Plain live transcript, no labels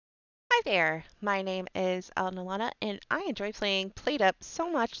Hi there, my name is Alnalana and I enjoy playing Played Up so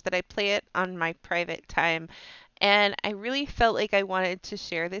much that I play it on my private time. And I really felt like I wanted to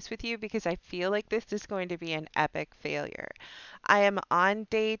share this with you because I feel like this is going to be an epic failure. I am on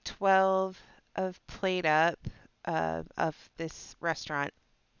day 12 of Played Up of this restaurant.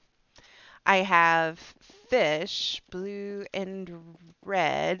 I have fish, blue and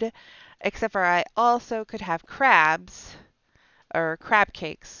red, except for I also could have crabs or crab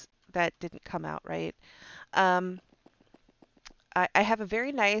cakes. That didn't come out right. Um, I have a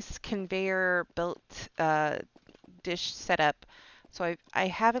very nice conveyor built dish setup, so I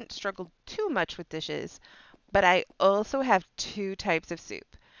haven't struggled too much with dishes, but I also have two types of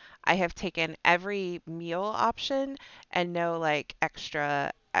soup. I have taken every meal option and no like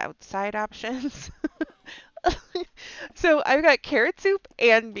extra outside options. So I've got carrot soup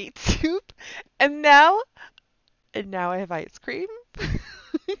and meat soup, and now I have ice cream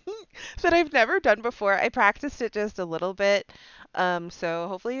that I've never done before. I practiced it just a little bit, so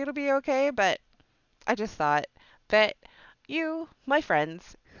hopefully it'll be okay. But I just thought that you, my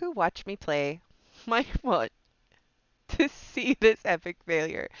friends who watch me play, might want to see this epic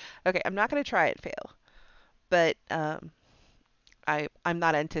failure. Okay, I'm not going to try and fail, but I'm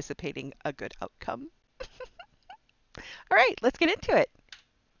not anticipating a good outcome. All right, let's get into it.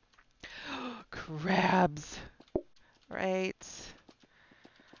 Crabs, right?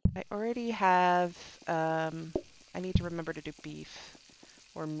 I already have. I need to remember to do beef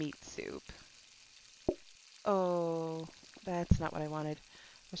or meat soup. Oh, that's not what I wanted.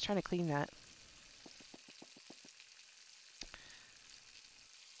 I was trying to clean that.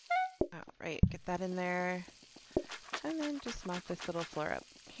 All right, get that in there. And then just mop this little floor up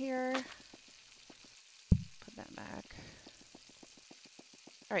here. Put that back.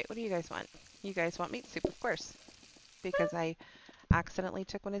 All right, what do you guys want? You guys want meat soup, of course, because I accidentally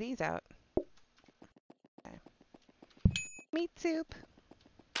took one of these out. Okay. Meat soup.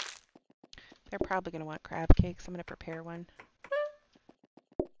 They're probably going to want crab cakes. I'm going to prepare one.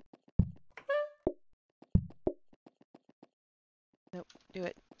 Nope, do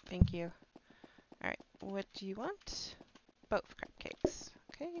it. Thank you. All right, what do you want? Both crab cakes.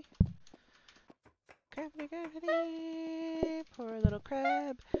 Okay. Crabbity, crabbity. Poor little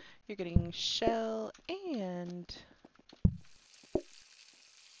crab. You're getting shell and...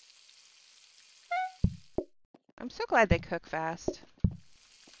 I'm so glad they cook fast.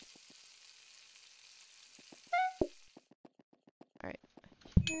 All right.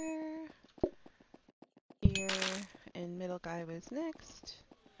 Here. Here. And middle guy was next.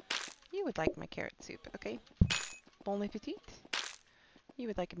 You would like my carrot soup, okay? Bon appetit. You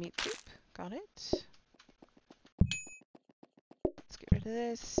would like a meat soup. Got it. Let's get rid of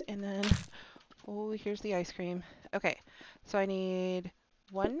this. And then, oh, here's the ice cream. Okay, so I need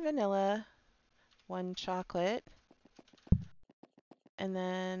one vanilla, one chocolate, and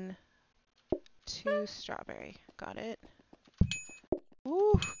then two strawberry. Got it.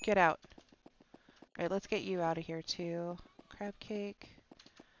 Ooh, get out. All right, let's get you out of here too. Crab cake.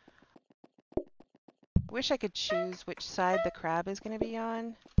 I wish I could choose which side the crab is going to be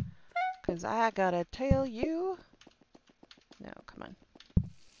on, because I gotta tell you. No, come on.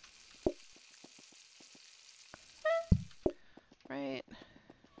 Right.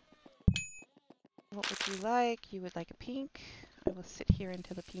 What would you like? You would like a pink. I will sit here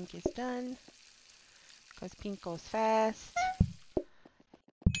until the pink is done, because pink goes fast.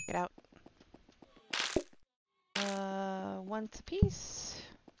 Get out. Once a piece.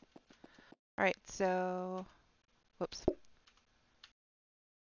 All right, so, whoops.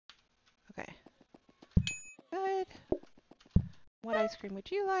 Okay, good. What ice cream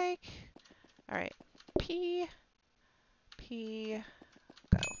would you like? All right, P,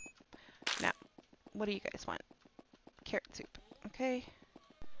 go. Now, what do you guys want? Carrot soup, okay.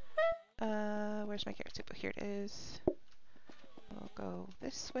 Where's my carrot soup? Oh, here it is. We'll go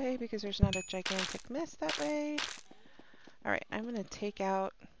this way because there's not a gigantic mess that way. All right, I'm gonna take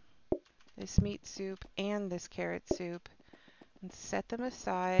out this meat soup and this carrot soup and set them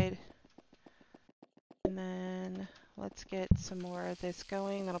aside. And then let's get some more of this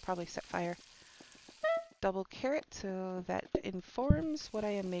going. That'll probably set fire. Double carrot so that informs what I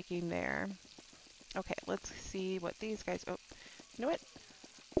am making there. Okay, let's see what these guys... Oh, you know what?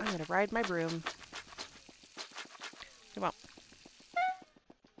 I'm going to ride my broom. Come on.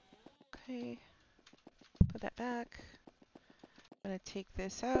 Okay. Put that back. I'm going to take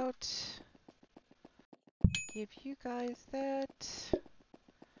this out. Give you guys that.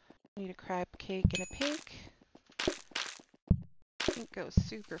 I need a crab cake and a pink. Pink goes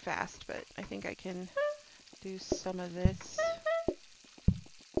super fast, but I think I can do some of this.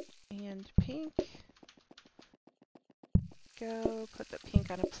 and pink. Go, put the pink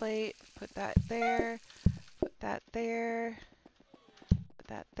on a plate, put that there, put that there, put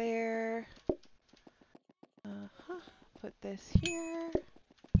that there. Put this here.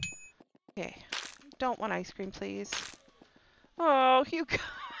 Okay, don't want ice cream, please. Oh, you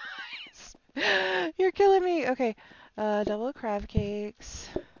guys, you're killing me. Okay, double crab cakes.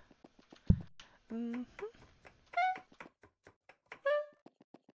 Mm-hmm.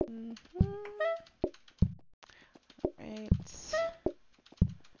 Mm-hmm. Right.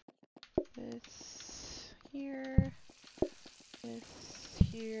 This here. This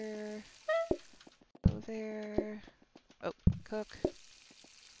here. Go there. Oh, cook.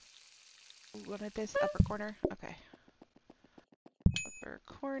 Wanted this upper corner. Okay. Upper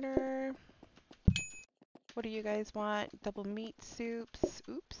corner. What do you guys want? Double meat soups.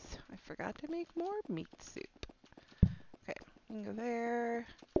 Oops, I forgot to make more meat soup. Okay, you can go there.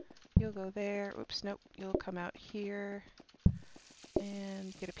 You'll go there. Oops, nope. You'll come out here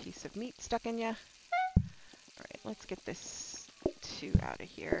and get a piece of meat stuck in ya. Alright, let's get this 2 out of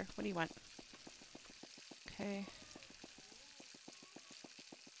here. What do you want? Okay.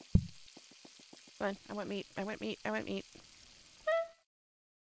 Come on, I want meat. I want meat. I want meat.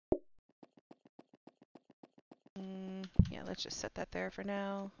 Yeah, let's just set that there for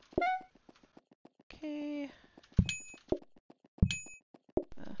now. Okay.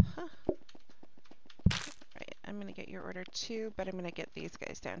 Right, I'm gonna get your order too, but I'm gonna get these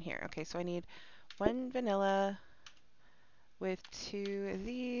guys down here. Okay, so I need 1 vanilla with 2 of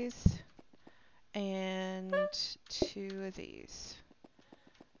these and 2 of these.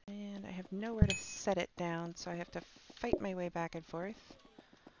 And I have nowhere to set it down, so I have to fight my way back and forth.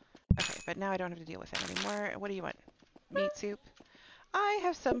 Okay, but now I don't have to deal with it anymore. What do you want? Meat soup? I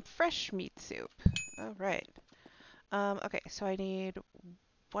have some fresh meat soup. All right. Okay, so I need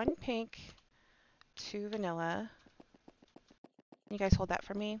 1 pink, 2 vanilla. You guys hold that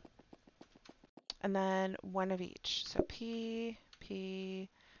for me. And then 1 of each. So P, P,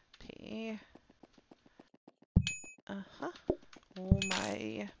 P. Uh-huh. Oh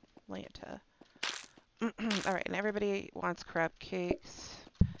my Lanta. Alright, and everybody wants crab cakes.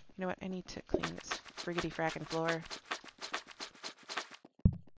 You know what? I need to clean this friggity frackin' floor.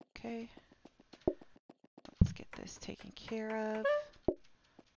 Okay. Let's get this taken care of.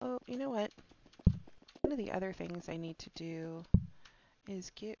 Oh, you know what? One of the other things I need to do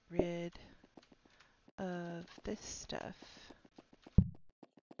is get rid of this stuff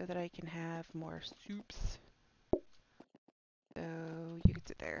so that I can have more soups. So you can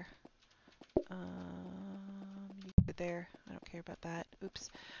sit there. You can sit there. I don't care about that. Oops.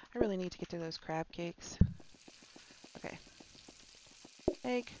 I really need to get to those crab cakes. Okay.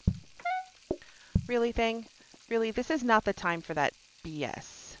 Egg. Really, thing? Really? This is not the time for that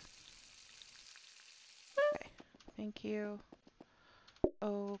BS. Okay. Thank you.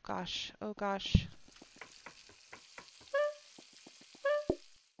 Oh gosh. Oh gosh.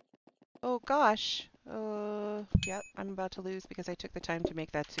 Oh gosh. Yep, I'm about to lose because I took the time to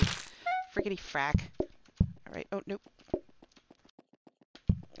make that soup. Friggity frack. Alright, oh, nope.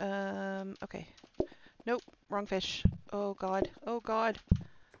 Okay. Nope, wrong fish. Oh god, oh god.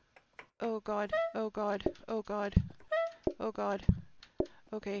 Oh god, oh god, oh god. Oh god.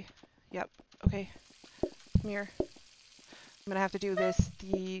 Okay, yep, okay. Come here. I'm gonna have to do this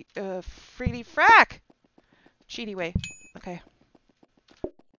the, friggity frack! Cheaty way. Okay.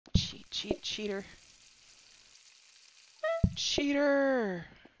 Cheater. Cheater!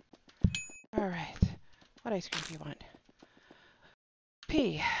 Alright. What ice cream do you want?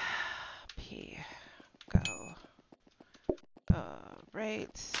 P. P. Go. Right.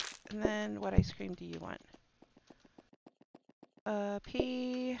 And then what ice cream do you want?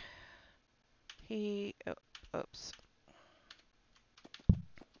 P. P. Oh, oops.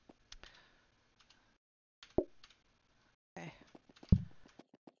 Okay.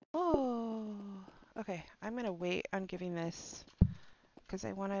 Oh. Okay. I'm gonna wait on giving this because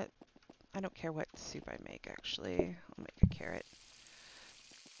I want to. I don't care what soup I make, actually. I'll make a carrot.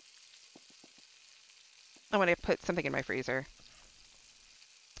 I want to put something in my freezer.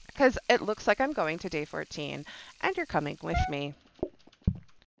 Because it looks like I'm going to day 14, and you're coming with me.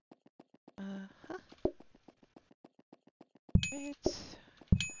 Uh-huh. Right.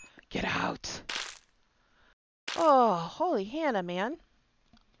 Get out! Oh, holy Hannah, man.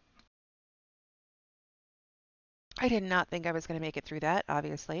 I did not think I was going to make it through that,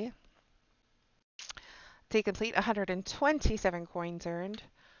 obviously. Day complete, 127 coins earned.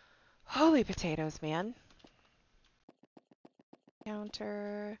 Holy potatoes, man.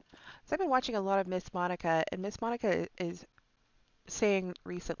 Counter. So I've been watching a lot of Miss Monica, and Miss Monica is saying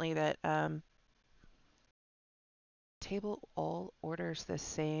recently that table all orders the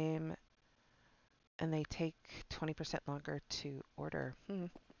same and they take 20% longer to order.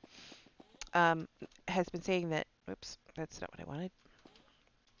 Um, has been saying that, oops, that's not what I wanted.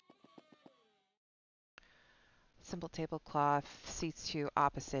 Simple tablecloth, seats two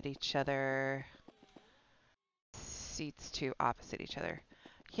opposite each other. Seats two opposite each other.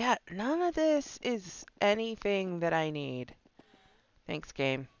 Yeah, none of this is anything that I need. Thanks,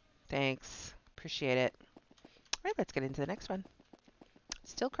 game. Thanks. Appreciate it. All right, let's get into the next one.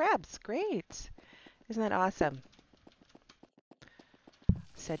 Still crabs. Great. Isn't that awesome?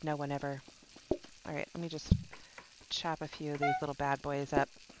 Said no one ever. All right, let me just chop a few of these little bad boys up.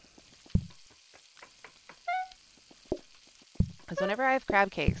 Because whenever I have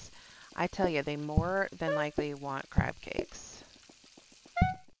crab cakes, I tell you, they more than likely want crab cakes.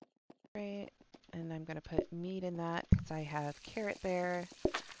 Right, and I'm going to put meat in that because I have carrot there.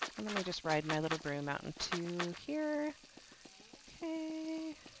 And let me just ride my little broom out into here.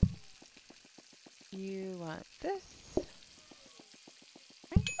 Okay. You want this.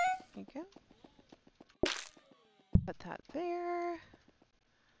 Right, there you go. Put that there.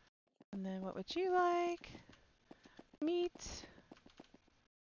 And then what would you like? Meat.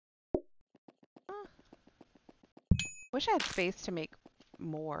 Huh. Wish I had space to make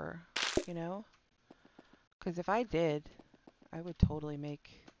more, you know? Because if I did, I would totally make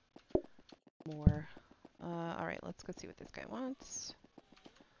more. All right, let's go see what this guy wants.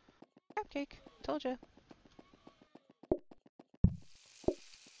 Cupcake. Told ya.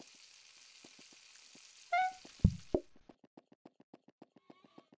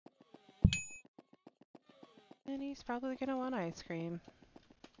 And he's probably gonna want ice cream.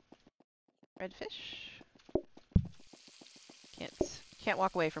 Redfish. Can't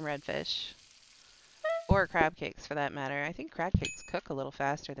walk away from redfish. Or crab cakes, for that matter. I think crab cakes cook a little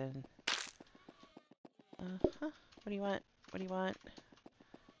faster than... What do you want? What do you want?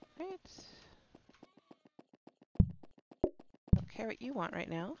 Right. Don't care what you want right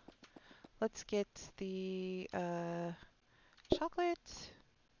now. Let's get the chocolate.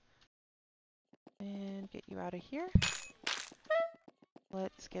 And get you out of here.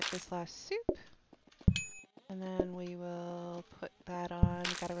 Let's get this last soup. And then we will put that on.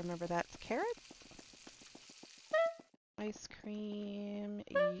 You gotta remember that's carrot. Ice cream.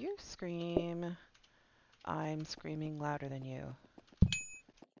 You scream. I'm screaming louder than you.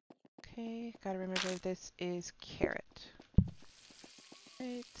 Okay, gotta remember this is carrot.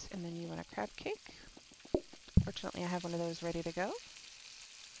 Right, and then you want a crab cake. Fortunately, I have one of those ready to go.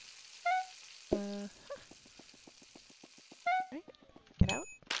 Right, get out.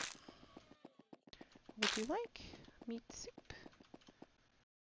 What would you like? Meat soup.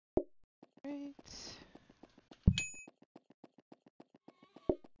 Right.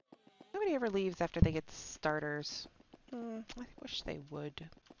 Nobody ever leaves after they get starters. I wish they would.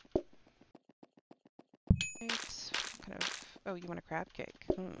 Right. Kind of. Oh, you want a crab cake?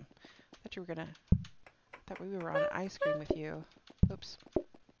 Thought you were gonna. Thought we were on ice cream with you. Oops.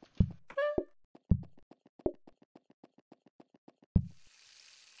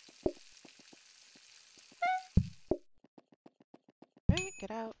 Right.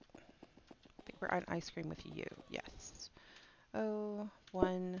 Get out. I think we're on ice cream with you. Yes.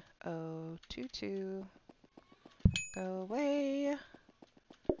 01022. Go away.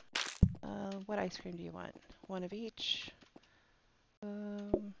 What ice cream do you want? One of each.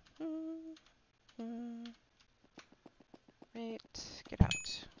 Right, get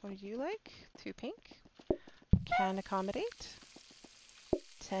out. What do you like? 2 pink. Can accommodate.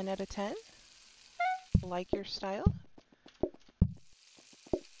 10 out of 10. Like your style.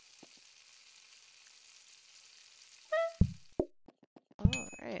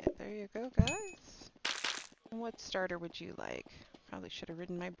 Alright, there you go, guys. And what starter would you like? Probably should have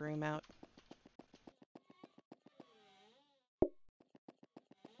ridden my broom out.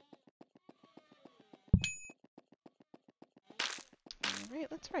 Alright,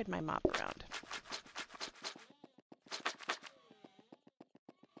 let's ride my mop around.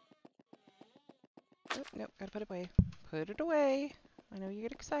 Oh, nope, gotta put it away. Put it away. I know you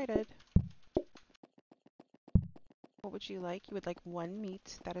get excited. What would you like? You would like 1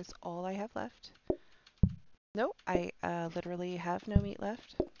 meat. That is all I have left. Nope, I literally have no meat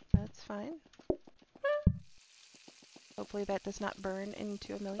left. That's fine. Hopefully that does not burn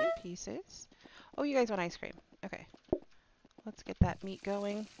into a million pieces. Oh, you guys want ice cream. Okay. Let's get that meat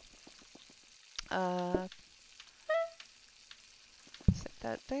going. Set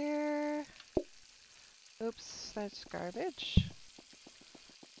that there. Oops, that's garbage.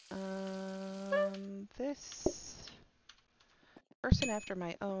 This. Person after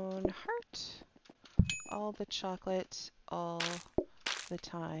my own heart. All the chocolate, all the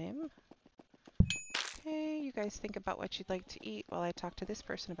time. Okay, you guys think about what you'd like to eat while I talk to this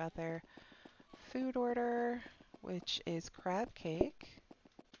person about their food order, which is crab cake.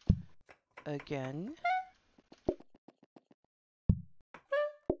 Again.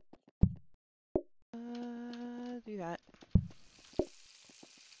 Do that.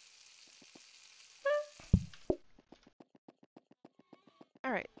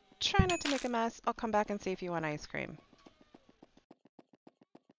 Alright, try not to make a mess. I'll come back and see if you want ice cream.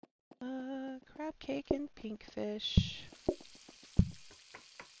 Crab cake and pink fish.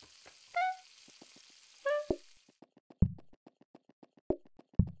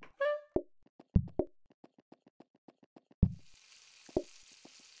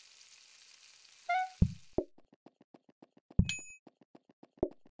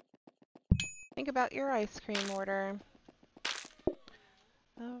 Think about your ice cream order.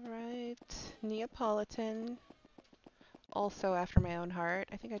 Alright, Neapolitan. Also after my own heart.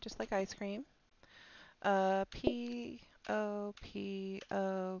 I think I just like ice cream. P-O-P-O-P.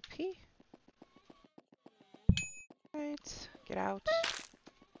 Alright, get out.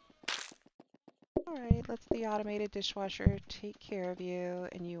 Alright, let's the automated dishwasher take care of you,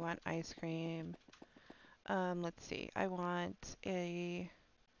 and you want ice cream. Let's see. I want a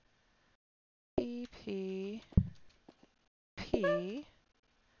P, P, P,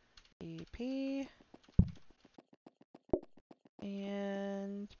 and P.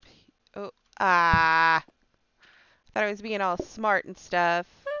 Oh, ah! Thought I was being all smart and stuff.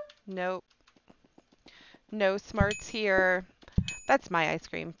 Nope. No smarts here. That's my ice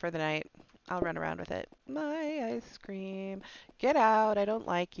cream for the night. I'll run around with it. My ice cream. Get out. I don't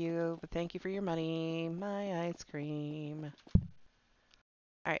like you, but thank you for your money. My ice cream.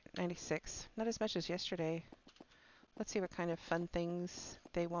 Alright, 96. Not as much as yesterday. Let's see what kind of fun things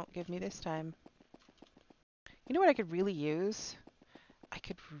they won't give me this time. You know what I could really use? I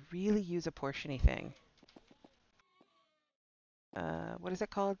could really use a portiony thing. What is it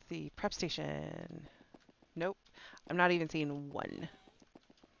called? The prep station. Nope. I'm not even seeing one.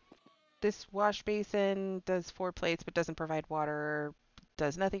 This wash basin does 4 plates but doesn't provide water.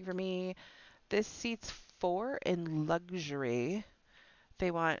 Does nothing for me. This seats 4 in luxury. They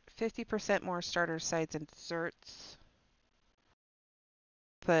want 50% more starters, sides, and desserts.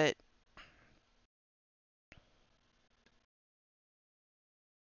 But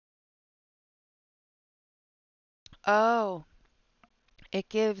oh, it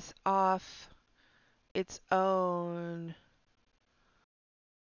gives off its own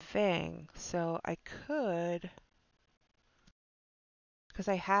thing. So I could, because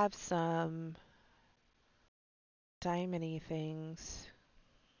I have some diamond-y things,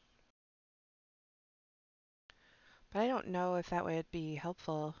 but I don't know if that would be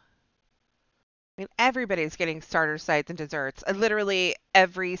helpful. I mean, everybody's getting starter sides and desserts. Literally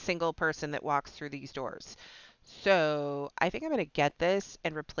every single person that walks through these doors. So I think I'm going to get this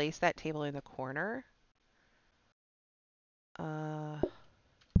and replace that table in the corner. Right.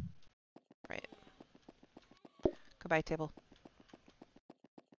 Goodbye, table.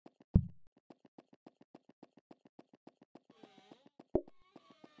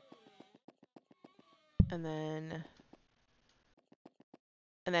 And then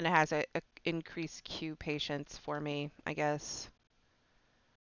it has a increased queue patience for me, I guess.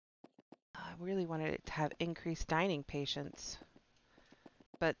 I really wanted it to have increased dining patience,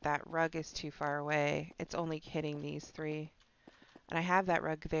 but that rug is too far away. It's only hitting these 3. And I have that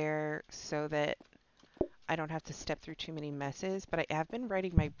rug there so that I don't have to step through too many messes, but I have been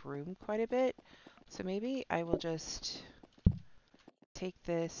riding my broom quite a bit. So maybe I will just take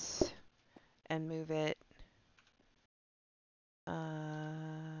this and move it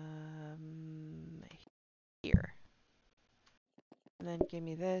here. And then give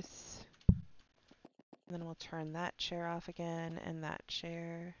me this. And then we'll turn that chair off again and that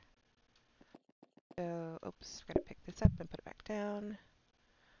chair. So, oops, we're going to pick this up and put it back down.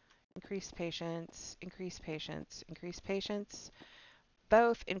 Increase patience, increase patience, increase patience.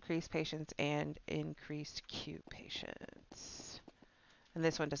 Both increase patience and increased queue patience. And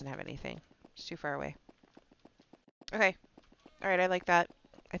this one doesn't have anything. It's too far away. Okay. Alright, I like that.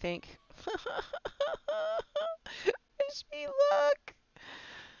 I think. Wish me luck.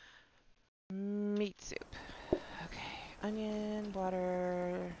 Meat soup. Okay. Onion,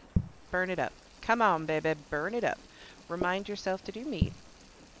 water. Burn it up. Come on, baby. Burn it up. Remind yourself to do meat.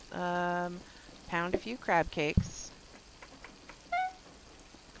 Pound a few crab cakes.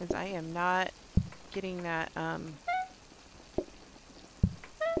 Because I am not getting that, I'm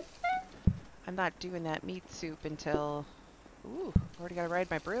not doing that meat soup until Ooh, already gotta ride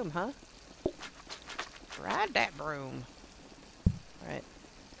my broom, huh? Ride that broom. Alright.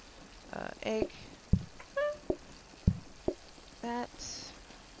 Egg. That.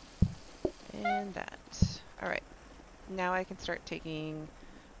 And that. Alright. Now I can start taking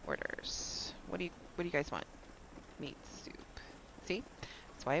orders. What do you guys want? Meat soup. See?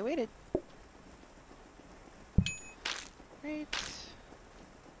 That's why I waited. Right.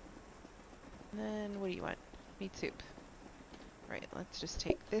 And then what do you want? Meat soup. Right, let's just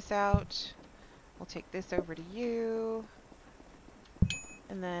take this out. We'll take this over to you.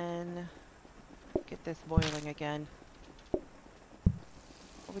 And then get this boiling again.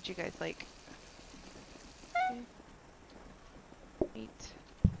 What would you guys like? Okay. Meat.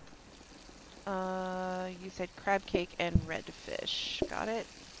 You said crab cake and red fish. Got it?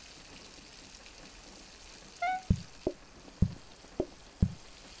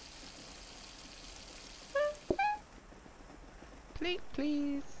 Plate,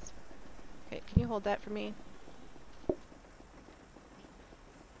 please. Okay, can you hold that for me?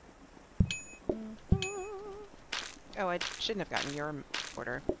 Oh, I shouldn't have gotten your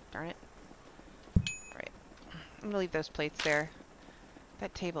order. Darn it. Alright. I'm gonna leave those plates there.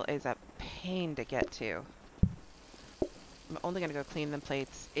 That table is a pain to get to. I'm only gonna go clean the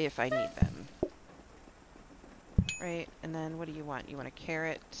plates if I need them. Right, and then what do you want? You want a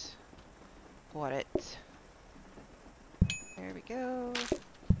carrot? Got it. There we go.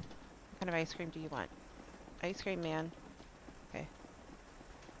 What kind of ice cream do you want? Ice cream man. Okay.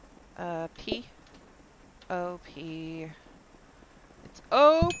 P. O-P. It's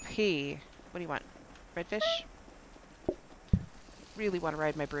O-P. What do you want? Redfish? Really want to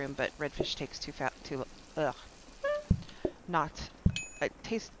ride my broom, but redfish takes ugh. Not.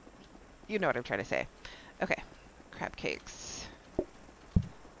 Taste. You know what I'm trying to say. Okay. Crab cakes.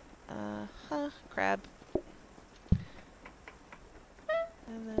 Crab.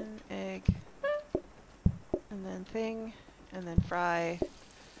 And then egg. And then thing. And then fry.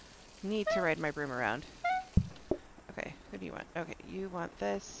 Need to ride my broom around. Okay, who do you want? Okay, you want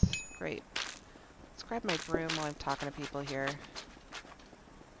this. Great. Let's grab my broom while I'm talking to people here.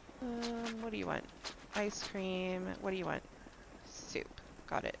 What do you want? Ice cream. What do you want? Soup.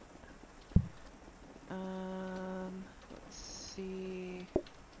 Got it. Let's see.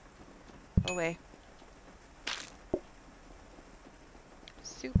 Away.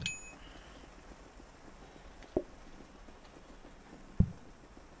 Soup.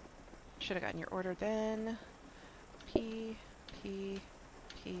 Should have gotten your order then. P.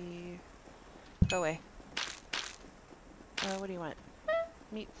 Go away. What do you want?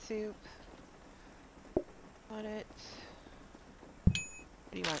 Meat soup. Got it.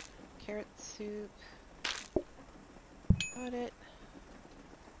 What do you want? Carrot soup. Got it.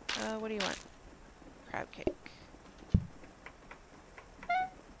 What do you want? Crab cake.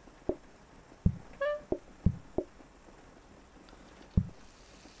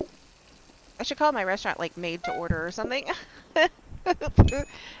 I should call my restaurant like made to order or something.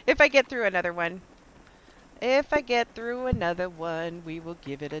 If I get through another one. If I get through another one, we will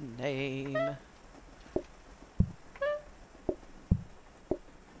give it a name.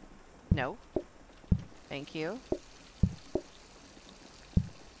 No. Thank you.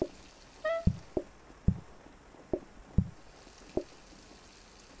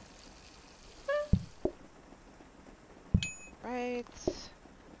 Right.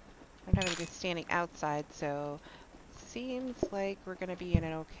 I'm going to be standing outside, so seems like we're going to be in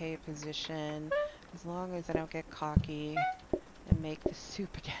an okay position as long as I don't get cocky and make the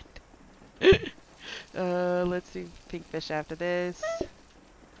soup again. Let's do pink fish after this.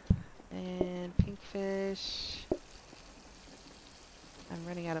 And pink fish. I'm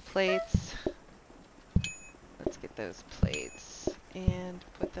running out of plates. Let's get those plates and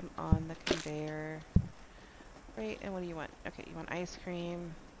put them on the conveyor. Right, and what do you want? Okay, you want ice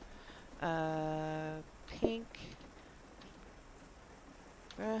cream. Pink.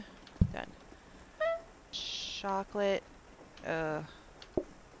 Done. Chocolate. Got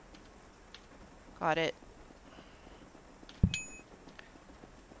it.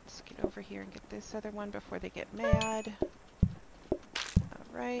 Let's get over here and get this other one before they get mad.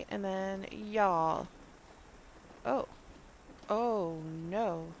 Alright, and then y'all. Oh. Oh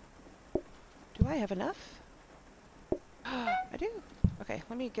no. Do I have enough? I do. Okay,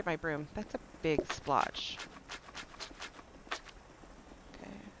 let me get my broom. That's a big splotch. Okay.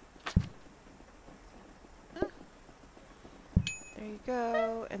 There you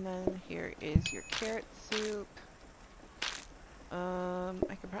go. And then here is your carrot soup.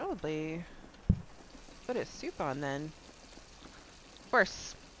 I could probably put a soup on then. Of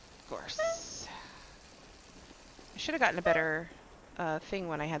course. Of course. I should have gotten a better thing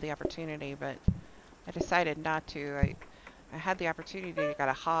when I had the opportunity, but I decided not to. I had the opportunity to get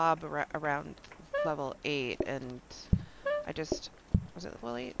a hob around level 8, and I just... Was it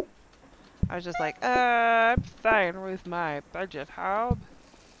level 8? I was just like, I'm fine with my budget hob.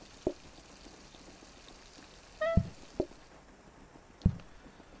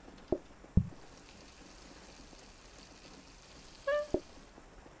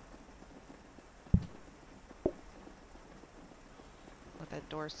 Let that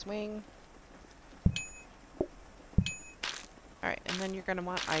door swing. Alright, and then you're going to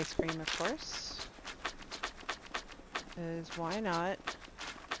want ice cream, of course. Because why not?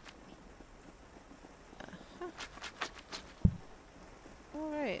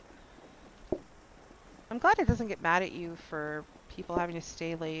 Alright. I'm glad it doesn't get mad at you for people having to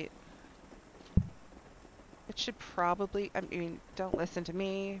stay late. It should probably, I mean, don't listen to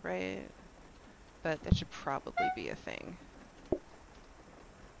me, right? But that should probably be a thing.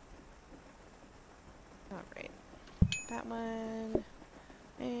 Alright. That one.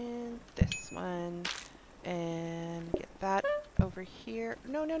 And this one. And get that over here.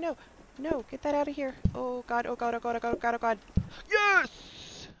 No, no, no. No, get that out of here. Oh god, oh god, oh god, oh god, oh god, oh god.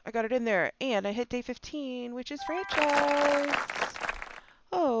 Yes! I got it in there. And I hit day 15, which is franchise.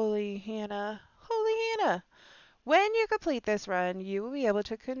 Holy Hannah. Holy Hannah. When you complete this run, you will be able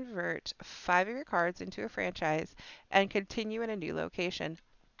to convert 5 of your cards into a franchise and continue in a new location.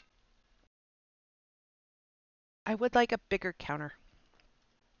 I would like a bigger counter.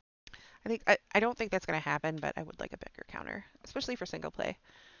 I don't think that's going to happen, but I would like a bigger counter, especially for single play.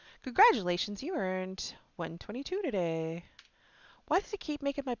 Congratulations, you earned 122 today. Why does it keep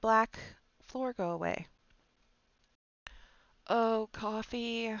making my black floor go away? Oh,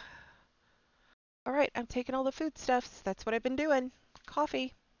 coffee. All right, I'm taking all the foodstuffs. That's what I've been doing.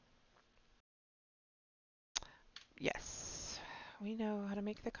 Coffee. Yes, we know how to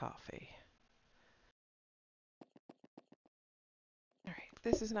make the coffee. All right,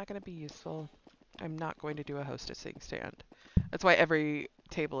 this is not going to be useful. I'm not going to do a hostessing stand. That's why every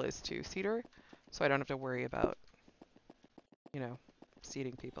table is two-seater, so I don't have to worry about, you know,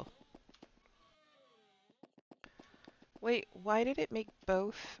 seating people. Wait, why did it make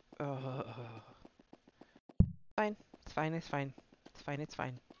both? Fine. It's fine, it's fine. It's fine, it's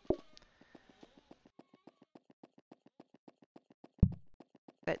fine.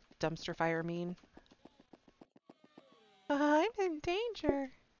 That dumpster fire mean? I'm in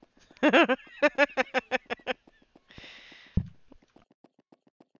danger.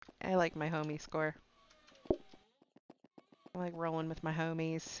 I like my homie score. I like rolling with my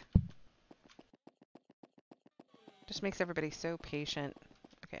homies. Just makes everybody so patient.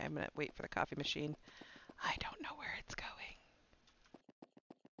 Okay, I'm gonna wait for the coffee machine. I don't know where it's going.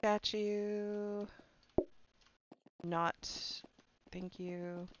 Got you. Not. Thank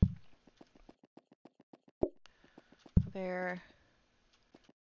you. There.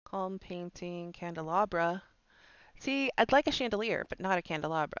 Calm painting, candelabra. See, I'd like a chandelier, but not a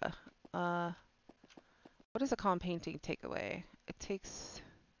candelabra. What does a calm painting take away? It takes...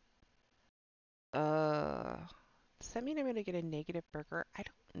 Does that mean I'm going to get a negative burger? I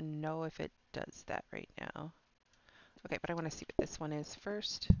don't know if it does that right now. Okay, but I want to see what this one is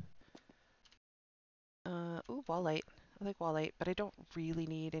first. Ooh, wall light. I like wall light, but I don't really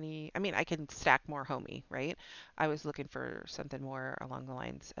need any... I mean, I can stack more homey, right? I was looking for something more along the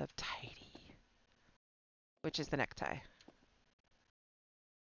lines of tidy, which is the necktie.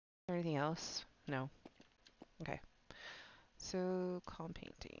 Anything else? No. Okay. So, calm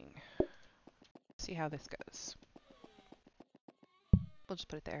painting. See how this goes. We'll just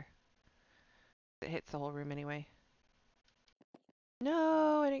put it there. It hits the whole room anyway.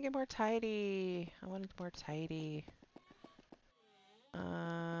 No, I didn't get more tidy. I wanted more tidy.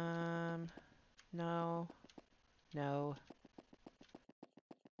 No. No.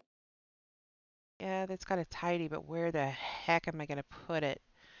 Yeah, that's got a tidy, but where the heck am I going to put it?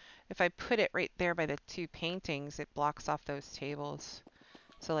 If I put it right there by the two paintings, it blocks off those tables.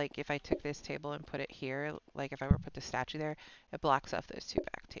 So, like, if I took this table and put it here, like if I were to put the statue there, it blocks off those two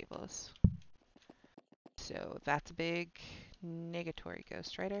back tables. So that's a big negatory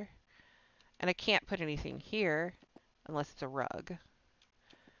ghostwriter. And I can't put anything here unless it's a rug.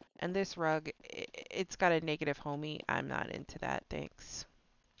 And this rug, it's got a negative homey. I'm not into that, thanks.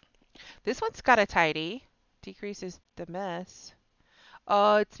 This one's got a tidy. Decreases the mess.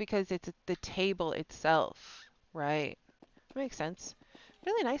 Oh, it's because it's the table itself. Right. Makes sense.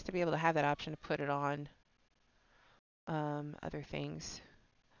 Really nice to be able to have that option to put it on other things.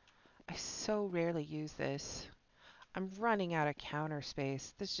 I so rarely use this. I'm running out of counter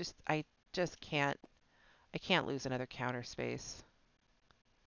space. I just can't I can't lose another counter space.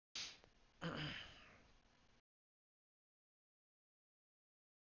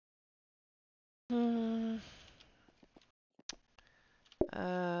 Hmm.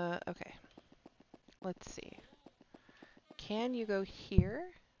 Okay. Let's see. Can you go here?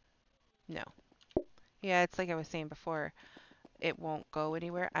 No. Yeah, it's like I was saying before. It won't go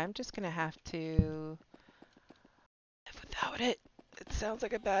anywhere. I'm just gonna have to live without it. It sounds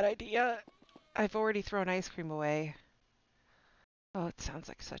like a bad idea. I've already thrown ice cream away. Oh, it sounds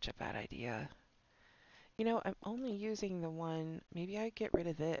like such a bad idea. You know, I'm only using the one. Maybe I get rid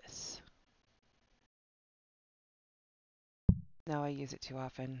of this. No, I use it too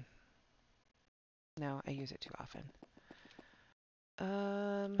often. No, I use it too often.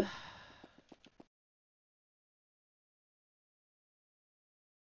 Um,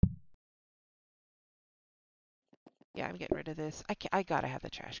 yeah, I'm getting rid of this. I gotta have the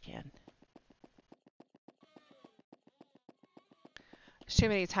trash can. There's too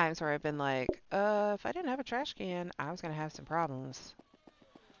many times where I've been like, if I didn't have a trash can, I was gonna have some problems.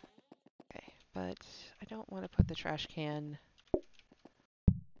 Okay, but I don't want to put the trash can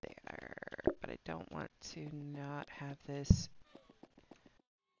there, but I don't want to not have this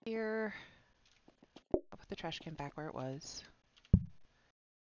here. I'll put the trash can back where it was.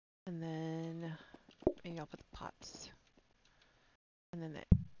 And then maybe I'll put the pots. And then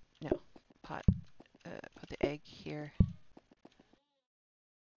no, pot, put the egg here.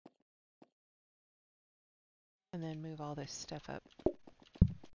 And then move all this stuff up.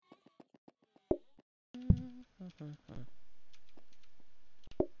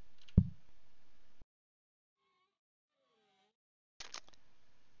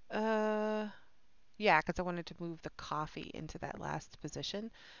 Uh, yeah, because I wanted to move the coffee into that last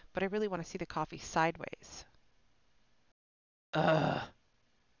position, but I really want to see the coffee sideways. Ugh.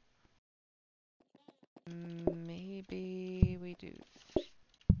 Maybe we do.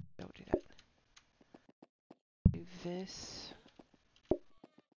 Don't do that. Do this.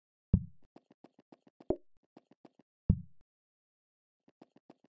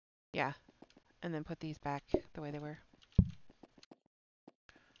 Yeah, and then put these back the way they were.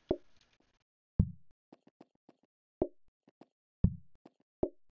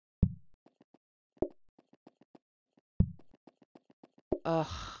 Ugh,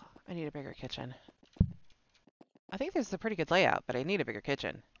 I need a bigger kitchen. I think this is a pretty good layout, but I need a bigger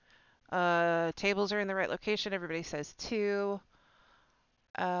kitchen. Tables are in the right location. Everybody says 2.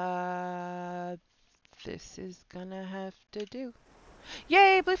 Uh, this is gonna have to do.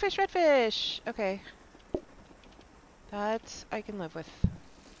 Yay, bluefish, redfish! Okay. That I can live with.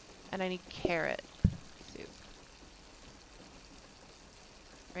 And I need carrot soup.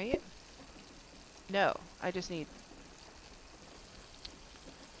 Right? No, I just need...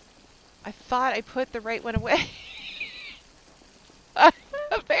 I thought I put the right one away. I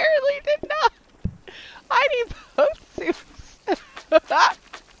apparently did not. I need both soups. I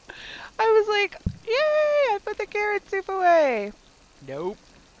was like, yay, I put the carrot soup away. Nope.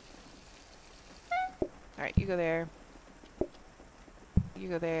 Alright, you go there. You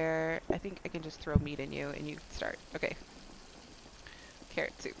go there. I think I can just throw meat in you and you start. Okay.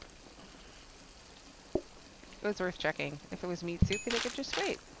 Carrot soup. It was worth checking. If it was meat soup, they could just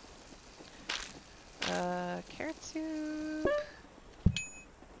wait. Carrot soup.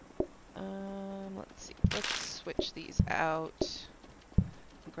 Let's see. Let's switch these out.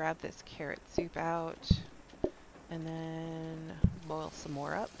 Grab this carrot soup out. And then boil some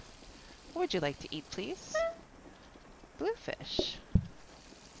more up. What would you like to eat, please? Bluefish.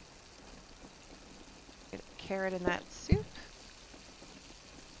 Get a carrot in that soup.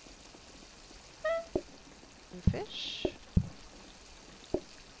 Bluefish.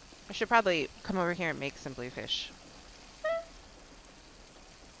 I should probably come over here and make some bluefish.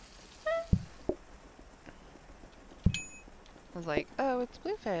 I was like, oh, it's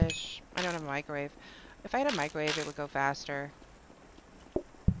bluefish. I don't have a microwave. If I had a microwave, it would go faster. What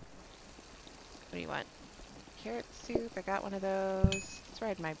do you want? Carrot soup. I got one of those. Let's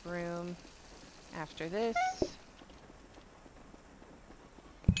ride my broom. After this.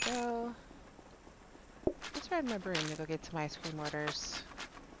 Go. Let's ride my broom to go get some ice cream orders.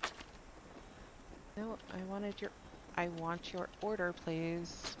 No, I want your order,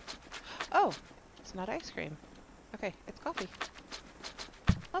 please. Oh, it's not ice cream. Okay, it's coffee.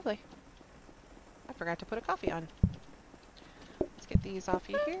 Lovely. I forgot to put a coffee on. Let's get these off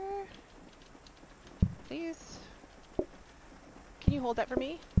you here. Please. Can you hold that for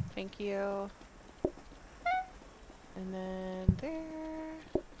me? Thank you. And then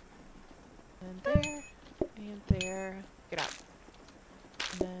there. And there. And there. Get out.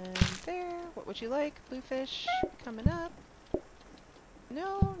 And then there. What would you like? Bluefish coming up.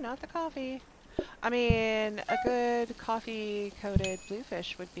 No, not the coffee. I mean, a good coffee-coated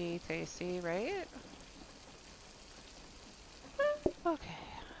bluefish would be tasty, right? Okay.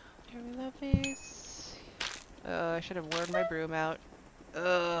 Here we love these. I should have worn my broom out.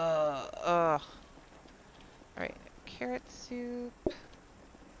 Ugh. Alright, carrot soup.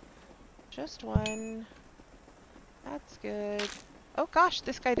 Just one. That's good. Oh gosh,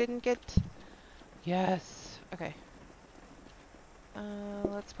 this guy didn't get... Yes. Okay.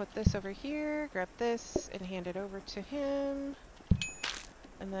 Let's put this over here, grab this, and hand it over to him.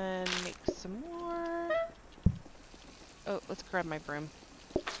 And then make some more. Oh, let's grab my broom.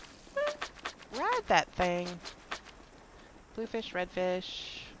 Ride that thing. Bluefish,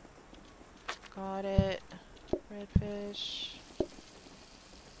 redfish. Got it. Redfish.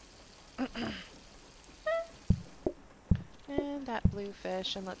 And that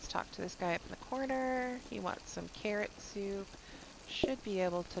bluefish. And let's talk to this guy up in the corner. He wants some carrot soup. Should be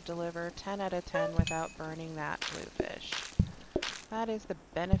able to deliver 10 out of 10 without burning that bluefish. That is the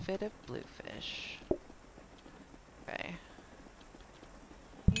benefit of bluefish. Okay.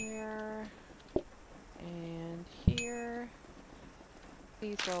 Here. And here.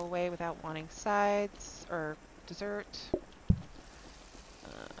 Please go away without wanting sides or dessert.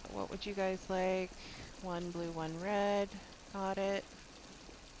 What would you guys like? One blue, one red. Got it.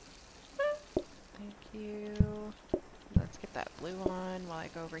 Thank you. Let's get that blue on while I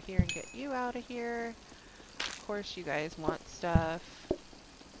go over here and get you out of here. Of course you guys want stuff.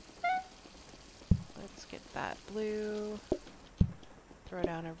 Let's get that blue. Throw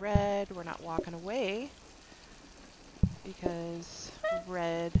down a red. We're not walking away because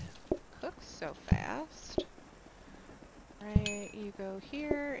red cooks so fast. Right, you go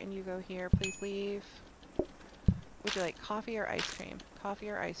here and you go here. Please leave. Would you like coffee or ice cream? Coffee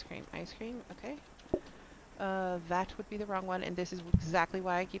or ice cream? Ice cream, okay. That would be the wrong one, and this is exactly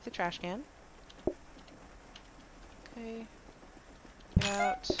why I keep the trash can. Okay. Get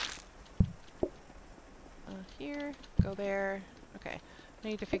out. Here. Go there. Okay. I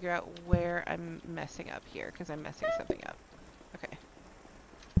need to figure out where I'm messing up here, because I'm messing something up. Okay.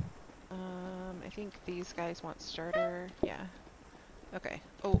 I think these guys want starter. Yeah. Okay.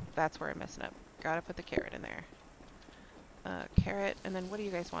 Oh, that's where I'm messing up. Gotta put the carrot in there. Carrot, and then what do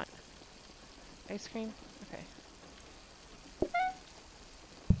you guys want? Ice cream? Okay.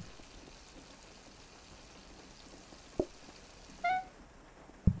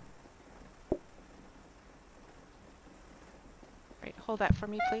 Right, hold that for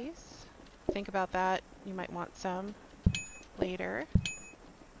me, please. Think about that. You might want some later.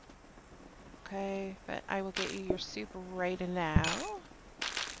 Okay, but I will get you your soup right now.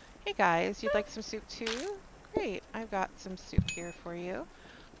 Hey guys, you'd like some soup too? Great, I've got some soup here for you.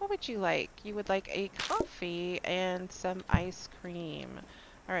 What would you like? You would like a coffee and some ice cream.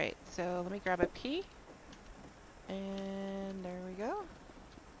 Alright, so let me grab a pea. And there we go.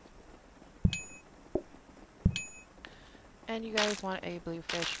 And you guys want a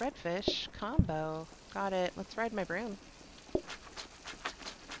bluefish, redfish combo. Got it. Let's ride my broom.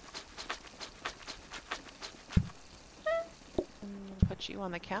 Put you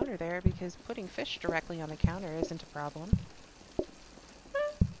on the counter there because putting fish directly on the counter isn't a problem.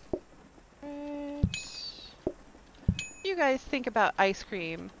 Right. You guys think about ice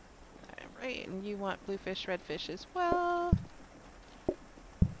cream. Right, and you want bluefish, redfish as well.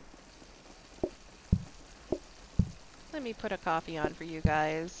 Let me put a coffee on for you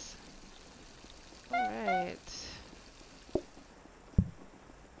guys. Alright.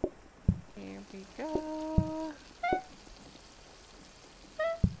 Here we go.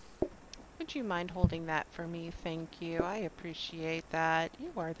 Would you mind holding that for me? Thank you. I appreciate that.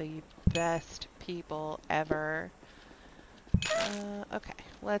 You are the best people ever. Okay,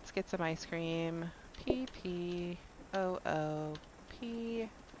 let's get some ice cream. P,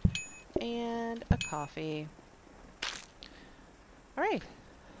 and a coffee. Alright.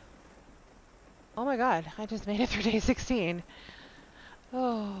 Oh my god, I just made it through day 16.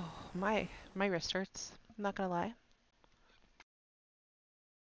 Oh, my wrist hurts. I'm not gonna lie.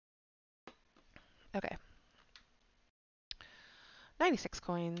 Okay. 96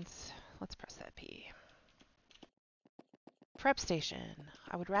 coins. Let's press that P. Prep station.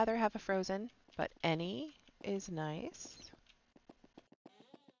 I would rather have a frozen, but any is nice.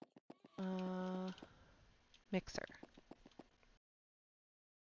 Mixer.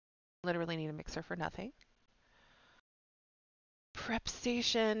 Literally need a mixer for nothing. Prep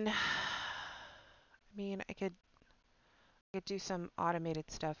station. I mean, I could do some automated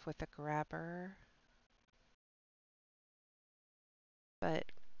stuff with a grabber. But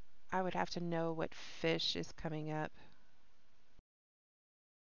I would have to know what fish is coming up.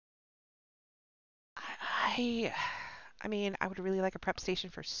 I, I mean, I would really like a prep station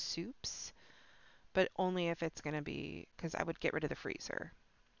for soups, but only if it's going to be, because I would get rid of the freezer.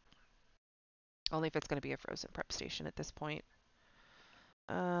 Only if it's going to be a frozen prep station at this point.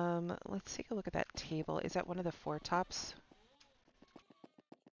 Let's take a look at that table. Is that one of the four tops?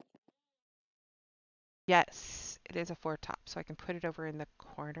 Yes, it is a four top, so I can put it over in the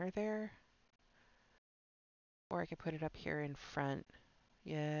corner there. Or I could put it up here in front.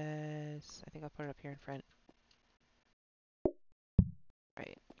 Yes, I think I'll put it up here in front.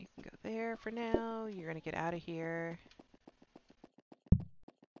 Right, you can go there for now. You're gonna get out of here.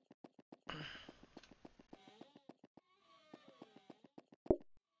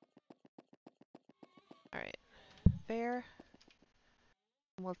 Alright, there.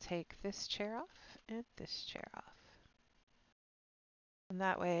 We'll take this chair off and this chair off. And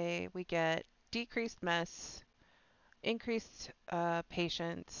that way we get decreased mess, increased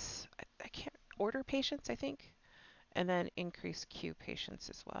patience. I can't order patience, I think. And then increase queue patience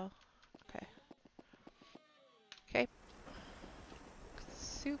as well. Okay. Okay.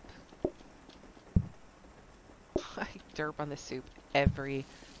 Soup. I derp on the soup every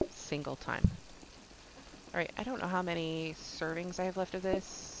single time. Alright, I don't know how many servings I have left of this,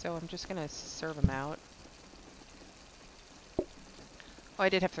 so I'm just gonna serve them out. Oh, I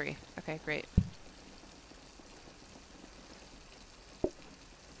did have 3. Okay, great.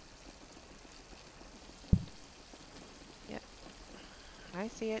 Yep. I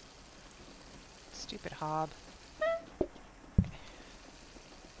see it. Stupid hob.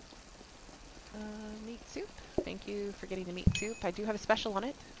 Meat soup. Thank you for getting the meat soup. I do have a special on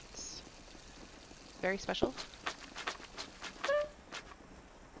it. It's very special.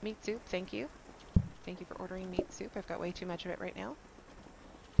 Meat soup, thank you. Thank you for ordering meat soup. I've got way too much of it right now.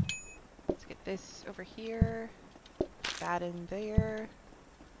 Let's get this over here. Put that in there.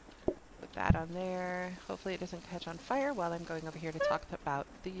 Put that on there. Hopefully it doesn't catch on fire while I'm going over here to talk about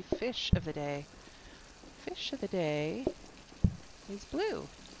the fish of the day. Fish of the day is blue.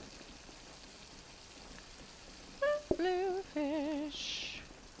 Blue fish.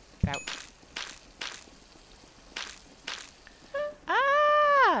 Get out.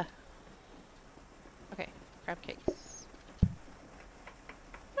 Ah! Okay, crab cakes.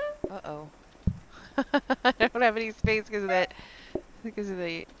 Uh-oh. I don't have any space because of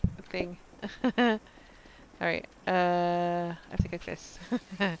the thing. Alright, I have to cook this.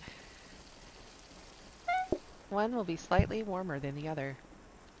 One will be slightly warmer than the other.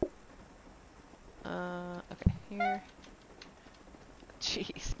 Okay, here.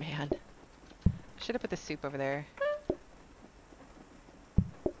 Jeez, man. Should have put the soup over there.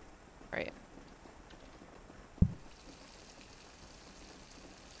 Right.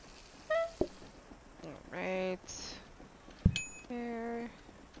 Alright. There.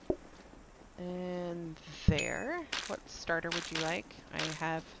 And there. What starter would you like? I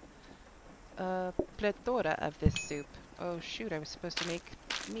have a plethora of this soup. Oh shoot, I was supposed to make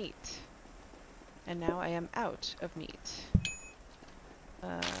meat. And now I am out of meat.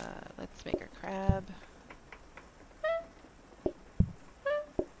 Let's make a crab.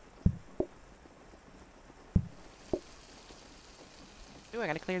 Ooh, I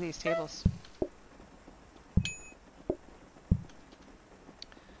gotta clear these tables.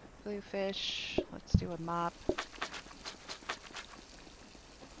 Blue fish. Let's do a mop.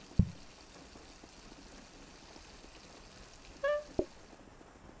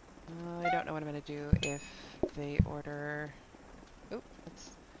 I don't know what I'm gonna do if they order... Oop,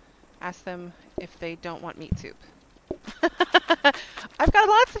 let's ask them if they don't want meat soup. I've got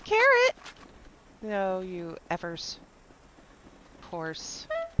lots of carrot! No, you effers. Of course.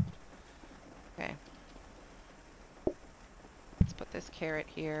 Okay. Let's put this carrot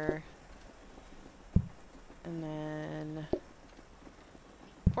here. And then...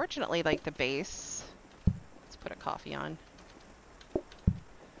 Fortunately, like the base... Let's put a coffee on.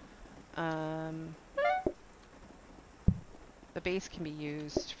 The base can be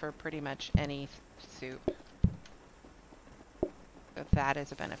used for pretty much any soup. So that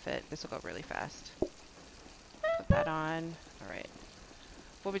is a benefit. This will go really fast. Put that on. Alright.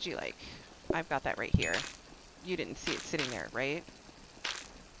 What would you like? I've got that right here. You didn't see it sitting there, right?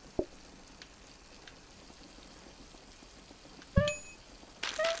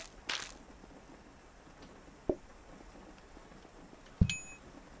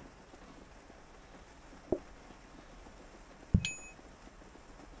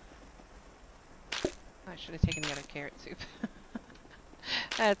 I should have taken the other carrot soup.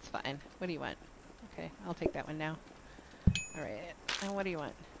 That's fine. What do you want? Okay, I'll take that one now. Alright, and what do you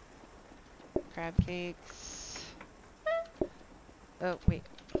want? Crab cakes. Oh, wait.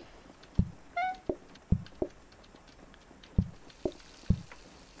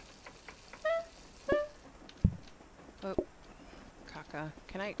 Oh, caca.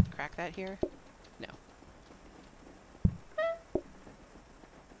 Can I crack that here? No.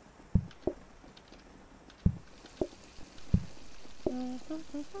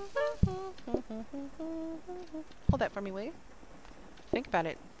 Hold that for me, will you? Think about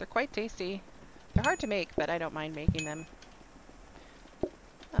it. They're quite tasty. They're hard to make, but I don't mind making them.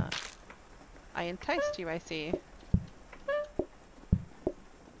 I enticed you, I see.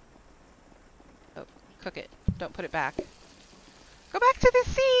 Oh, cook it. Don't put it back. Go back to the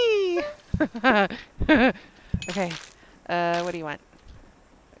sea! Okay. What do you want?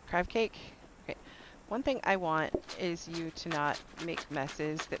 Crab cake? Okay. One thing I want is you to not make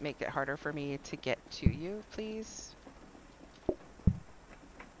messes that make it harder for me to get to you, please.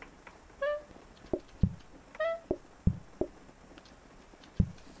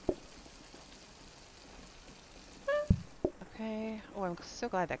 Okay. Oh, I'm so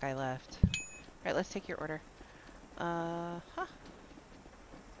glad that guy left. Alright, let's take your order. Huh.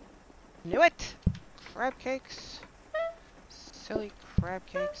 Knew it! Crab cakes. Silly crab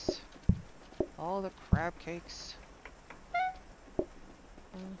cakes. All the crab cakes.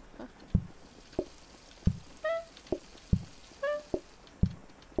 Uh-huh.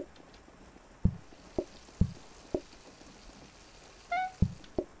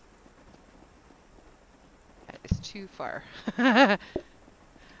 That is too far. I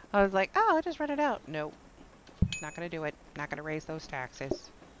was like, oh, I'll just run it out. Nope. Not gonna do it. Not gonna raise those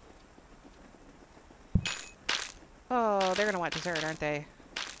taxes. Oh, they're gonna want dessert, aren't they?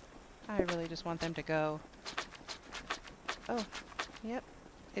 I really just want them to go. Oh, yep.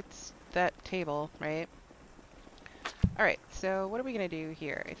 It's that table, right? Alright, so what are we gonna do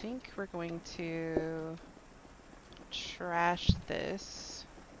here? I think we're going to trash this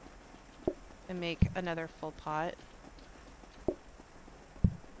and make another full pot.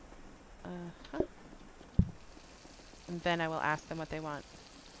 Uh-huh. And then I will ask them what they want.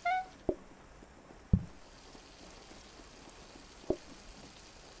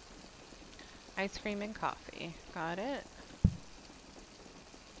 Ice cream and coffee. Got it.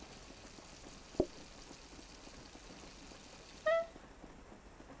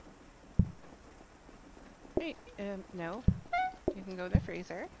 Wait, no. You can go to the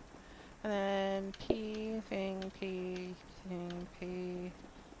freezer. And then pea, thing, pea, thing, pea.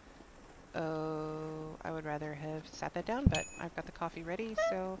 Oh, I would rather have sat that down, but I've got the coffee ready,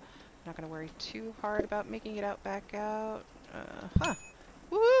 so I'm not going to worry too hard about making it out back out. Huh.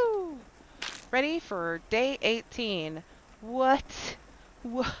 Woohoo! Ready for day 18. What?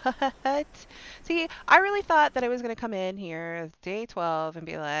 What? See, I really thought that I was going to come in here day 12 and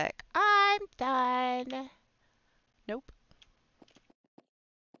be like, I'm done. Nope.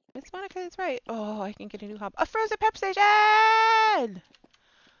 Miss Monica is right. Oh, I can get a new hub. A frozen pep station!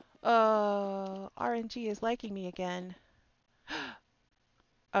 Oh, RNG is liking me again.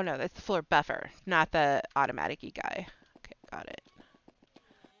 Oh no, that's the floor buffer, not the automatic-y guy. Okay, got it.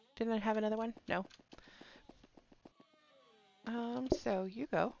 Didn't I have another one? No. So you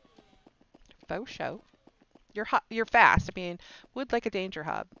go. Faux show. You're fast. I mean, would like a danger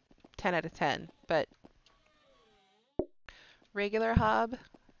hob. 10 out of 10. But regular hob?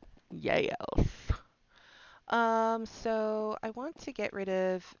 Yes. So I want to get rid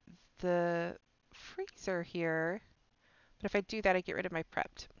of the freezer here. But if I do that, I get rid of my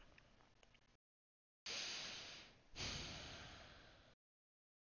prepped.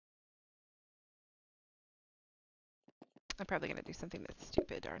 I'm probably going to do something that's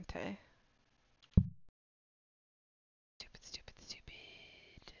stupid, aren't I? Stupid, stupid, stupid.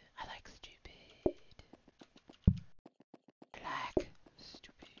 I like stupid. I like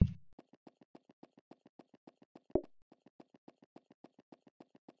stupid.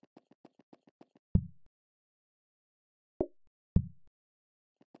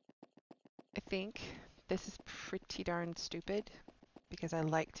 I think this is pretty darn stupid because I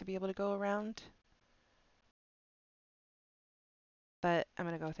like to be able to go around. But I'm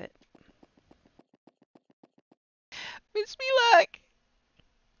going to go with it. Wish me luck!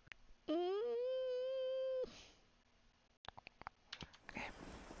 Okay.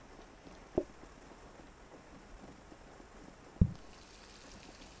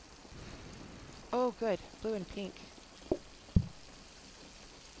 Oh, good. Blue and pink.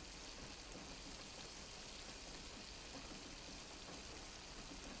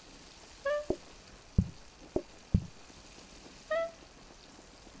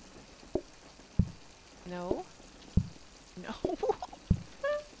 No. No.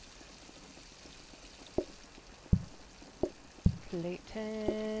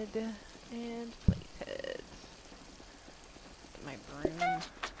 Plated and plated. Get my broom.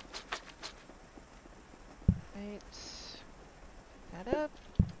 Right. That up.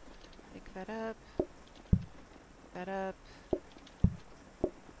 Pick that up. That up.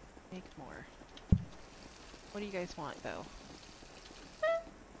 Make more. What do you guys want, though?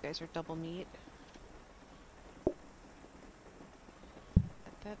 You guys are double meat. Put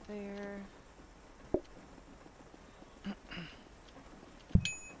that there.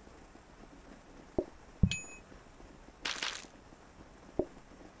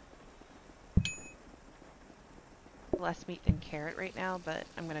 Less meat than carrot right now, but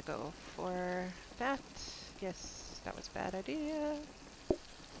I'm gonna go for that. Yes, that was a bad idea.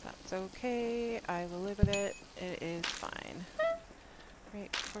 That's okay. I will live with it. It is fine.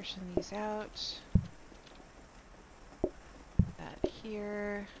 Right, portion these out. That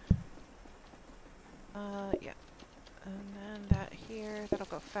here. Yeah. And then that here. That'll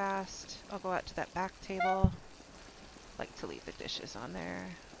go fast. I'll go out to that back table. Like to leave the dishes on there.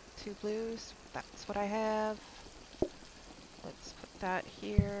 2 blues. That's what I have. Let's put that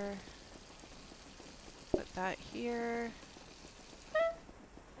here. Put that here.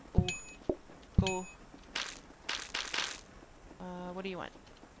 Oh. Go. What do you want?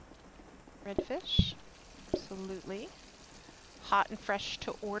 Red fish? Absolutely. Hot and fresh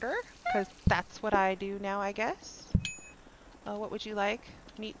to order, because that's what I do now, I guess. What would you like?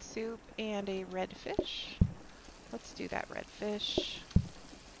 Meat soup and a red fish. Let's do that red fish.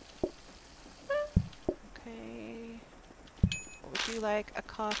 Okay. What would you like? A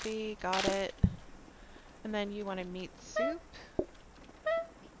coffee. Got it. And then you want a meat soup.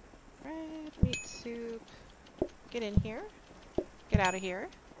 Red meat soup. Get in here. Get out of here.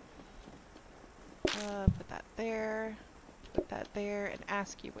 Put that there. Put that there and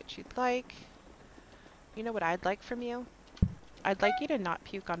ask you what you'd like. You know what I'd like from you? I'd like you to not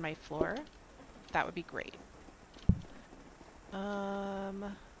puke on my floor. That would be great.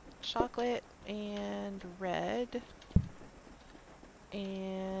 Chocolate and red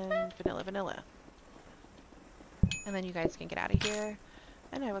and vanilla. And then you guys can get out of here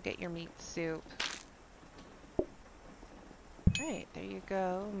and I will get your meat soup. Right, there you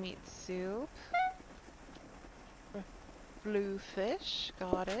go. Meat soup. Blue fish.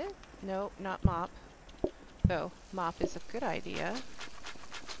 Got it. Nope, not mop. Though, mop is a good idea.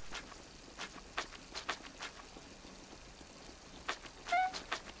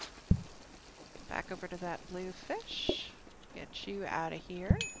 Back over to that blue fish. Get you out of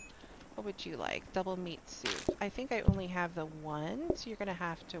here. What would you like? Double meat soup. I think I only have the one, so you're going to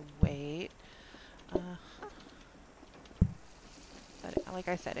have to wait. But like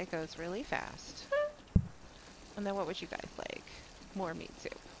I said, it goes really fast. And then what would you guys like? More meat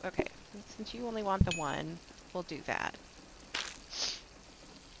soup. Okay, since you only want the one, we'll do that.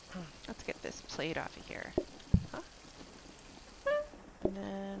 Let's get this plate off of here. Huh? And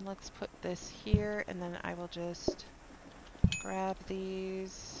then let's put this here, and then I will just grab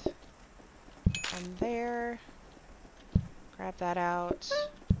these from there, grab that out,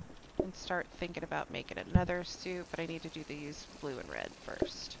 and start thinking about making another soup, but I need to do these blue and red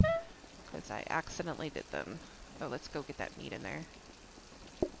first, because I accidentally did them. Oh, let's go get that meat in there.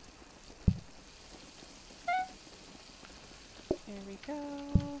 There we go.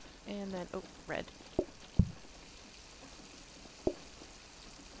 And then, oh, red.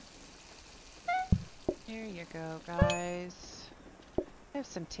 There you go, guys. I have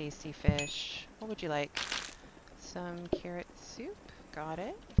some tasty fish. What would you like? Some carrot soup. Got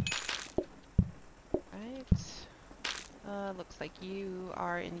it. Right. Looks like you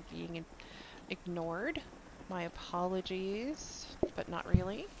are being ignored. My apologies, but not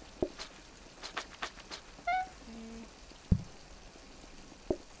really. Okay.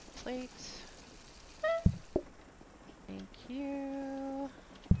 Plate. Thank you.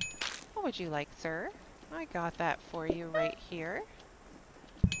 What would you like, sir? I got that for you right here.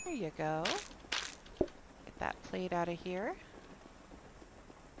 There you go. Get that plate out of here.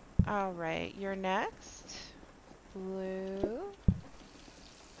 Alright, you're next. Blue.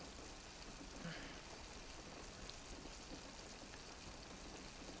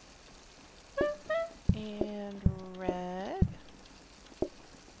 And red.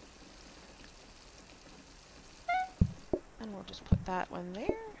 And we'll just put that one there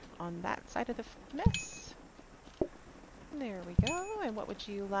on that side of the mess. There we go. And what would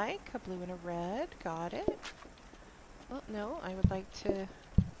you like? A blue and a red. Got it. Oh, no, I would like to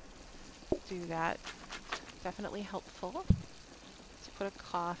do that. Definitely helpful. Let's put a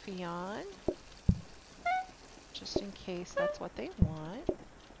coffee on, just in case that's what they want.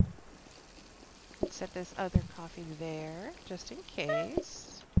 set this other coffee there, just in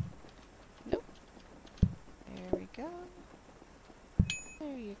case. Nope. There we go.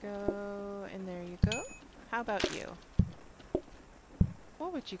 There you go, and there you go. How about you?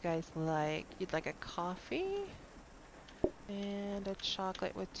 What would you guys like? You'd like a coffee? And a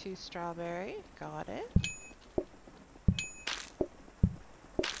chocolate with 2 strawberry. Got it.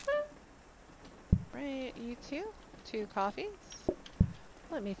 Right, you too? 2 coffees?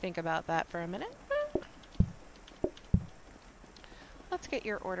 Let me think about that for a minute. Let's get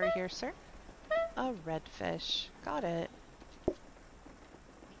your order here, sir. A redfish. Got it.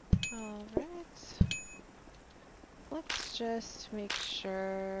 Alright. Let's just make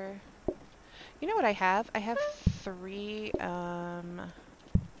sure... You know what I have? I have 3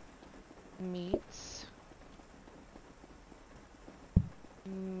 meats.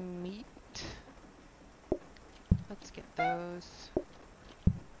 Meat. Let's get those.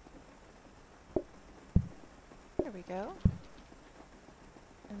 There we go.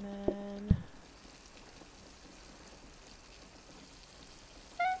 And then...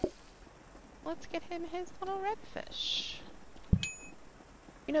 let's get him his little redfish.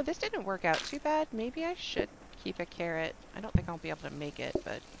 You know, this didn't work out too bad. Maybe I should keep a carrot. I don't think I'll be able to make it,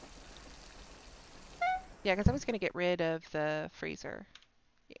 but... yeah, because I was going to get rid of the freezer.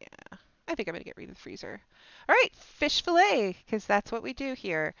 Yeah, I think I'm going to get rid of the freezer. All right, fish fillet, because that's what we do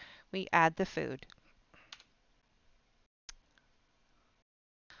here. We add the food.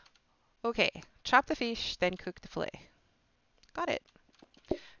 Okay, chop the fish, then cook the fillet. Got it.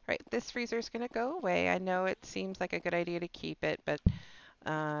 All right, this freezer's going to go away. I know it seems like a good idea to keep it, but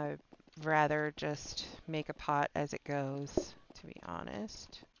rather just make a pot as it goes, to be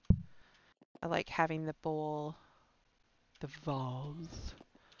honest. I like having the bowl, the vase.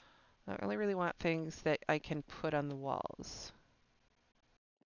 I only really want things that I can put on the walls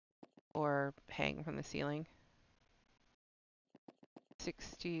or hang from the ceiling.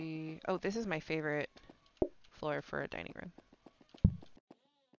 60. Oh, this is my favorite floor for a dining room.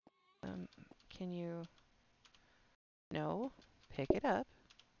 Can you... no. Pick it up.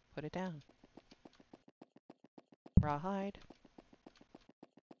 Put it down. Rawhide.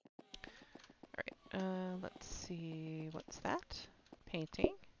 Alright, let's see. What's that?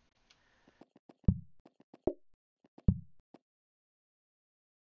 Painting.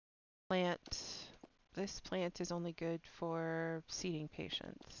 Plant. This plant is only good for seating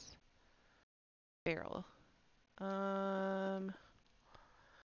patients. Barrel.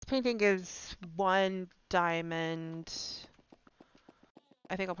 This painting gives 1 diamond.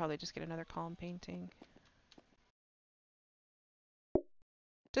 I think I'll probably just get another calm painting.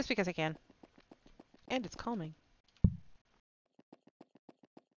 Just because I can. And it's calming.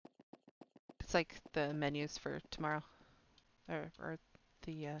 It's like the menus for tomorrow. Or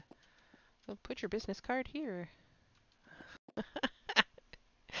the, well, put your business card here.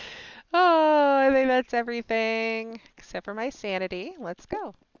 Oh, I think that's everything. Except for my sanity. Let's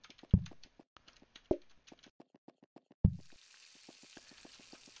go.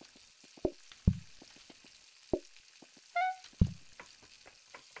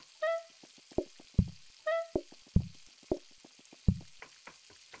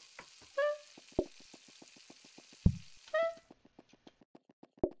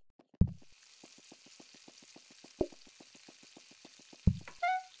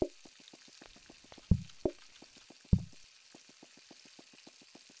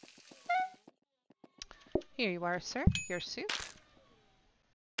 Here you are, sir. Your soup.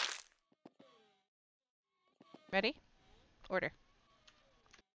 Ready? Order.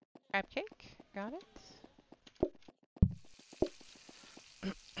 Crab cake. Got it.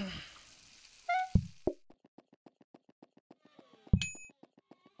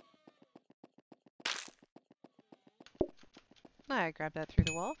 I grabbed that through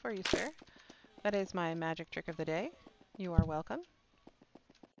the wall for you, sir. That is my magic trick of the day. You are welcome.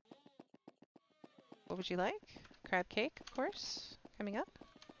 What would you like? Crab cake, of course. Coming up.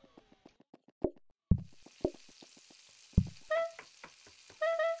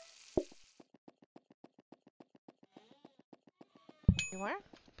 You are?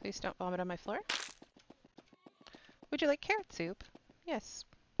 Please don't vomit on my floor. Would you like carrot soup? Yes,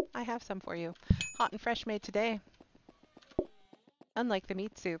 I have some for you. Hot and fresh made today. Unlike the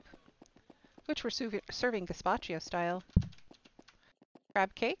meat soup, which we're serving gazpacho style.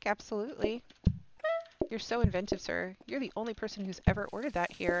 Crab cake? Absolutely. You're so inventive, sir. You're the only person who's ever ordered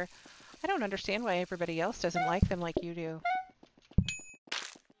that here. I don't understand why everybody else doesn't like them like you do.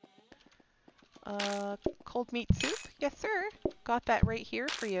 Cold meat soup? Yes, sir. Got that right here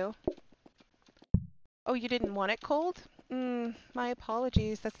for you. Oh, you didn't want it cold? My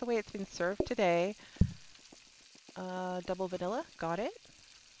apologies. That's the way it's been served today. Double vanilla. Got it.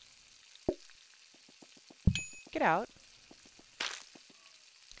 Get out.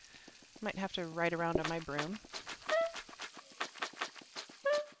 Might have to ride around on my broom.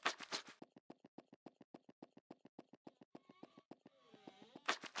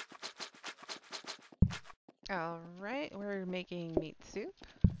 Alright, we're making meat soup.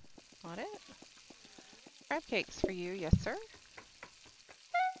 Got it. Crab cakes for you, yes sir.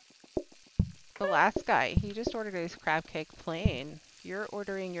 The last guy, he just ordered his crab cake plain. You're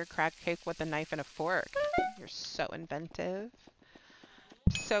ordering your crab cake with a knife and a fork. You're so inventive.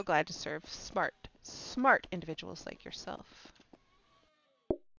 So glad to serve smart individuals like yourself.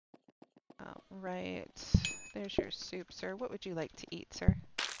 Alright, there's your soup, sir. What would you like to eat, sir?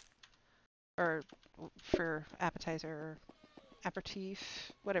 Or for appetizer or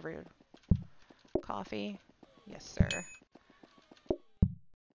aperitif, whatever. Coffee? Yes, sir.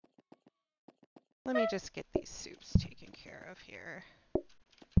 Let me just get these soups taken care of here.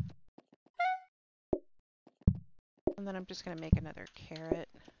 And then I'm just going to make another carrot.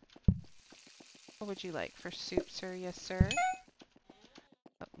 What would you like for soup, sir? Yes, sir.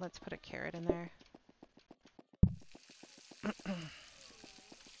 Oh, let's put a carrot in there.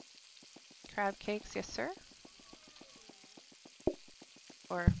 Crab cakes, yes, sir.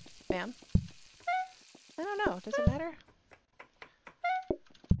 Or ma'am. I don't know. Does it matter?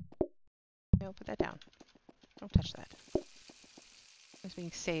 No, put that down. Don't touch that. It's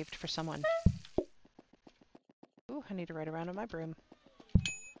being saved for someone. Ooh, I need to ride around on my broom.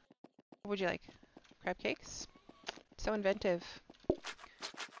 What would you like? Crab cakes? So inventive.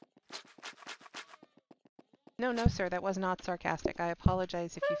 No, no, sir, that was not sarcastic. I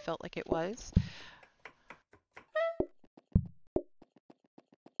apologize if you felt like it was.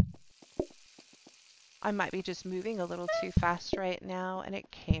 I might be just moving a little too fast right now, and it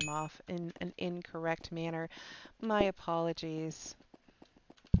came off in an incorrect manner. My apologies.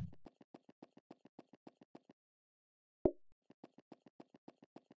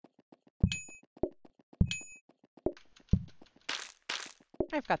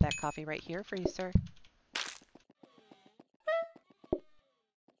 I've got that coffee right here for you, sir.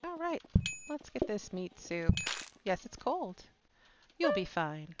 All right, let's get this meat soup. Yes, it's cold. You'll be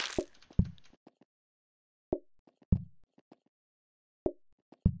fine.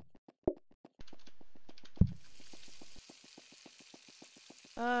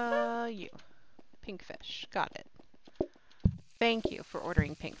 You. Pink fish. Got it. Thank you for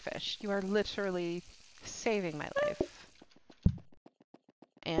ordering pink fish. You are literally saving my life.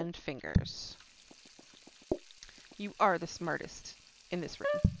 And fingers. You are the smartest in this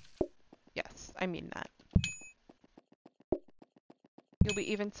room. Yes, I mean that. You'll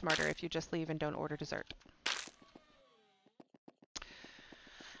be even smarter if you just leave and don't order dessert.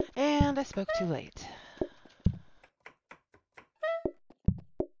 And I spoke too late.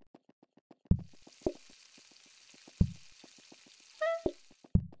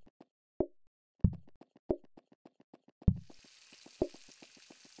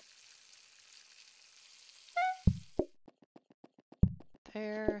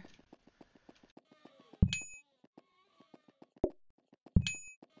 There.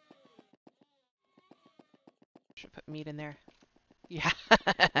 Should put meat in there. Yeah.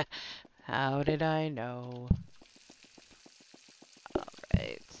 How did I know?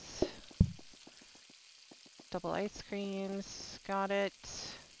 Alright. Double ice creams. Got it.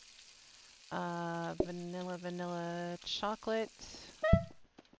 Vanilla, chocolate.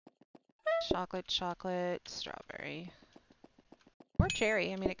 Chocolate, strawberry. Or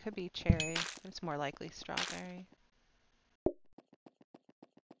cherry. I mean, it could be cherry. It's more likely strawberry.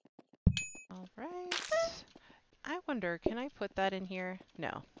 Alright. I wonder, can I put that in here?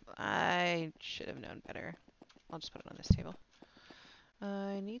 No. I should have known better. I'll just put it on this table.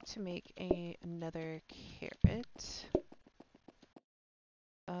 I need to make another carrot.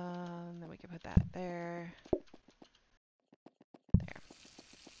 Then we can put that there. There.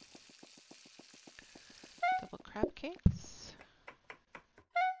 Double crab cakes.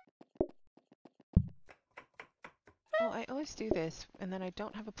 Oh, I always do this, and then I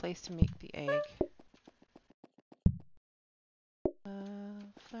don't have a place to make the egg.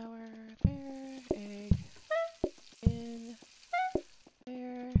 Flour there, egg in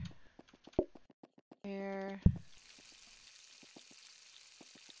there, there.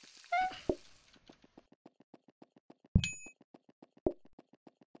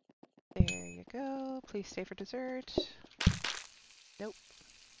 There you go. Please stay for dessert. Nope.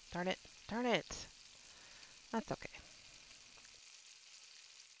 Darn it. Darn it. That's okay.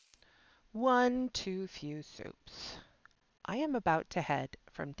 One too few soups. I am about to head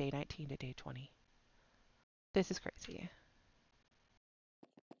from day 19 to day 20. This is crazy.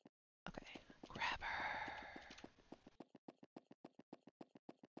 Okay, grabber.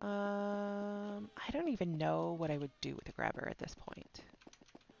 I don't even know what I would do with a grabber at this point.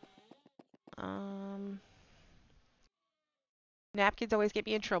 Napkins always get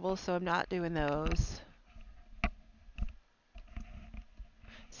me in trouble, so I'm not doing those.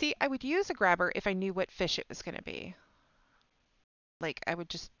 See, I would use a grabber if I knew what fish it was going to be. Like, I would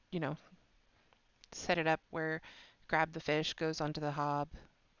just, set it up where grab the fish, goes onto the hob,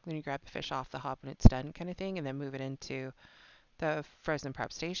 then you grab the fish off the hob when it's done kind of thing, and then move it into the frozen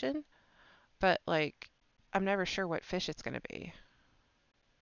prep station. But, like, I'm never sure what fish it's going to be.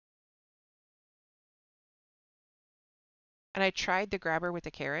 And I tried the grabber with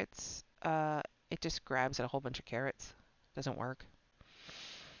the carrots. It just grabs at a whole bunch of carrots. Doesn't work.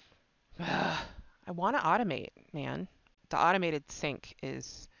 I want to automate, man. The automated sink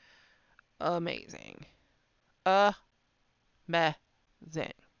is amazing. Amazing.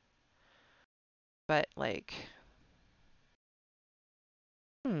 But like,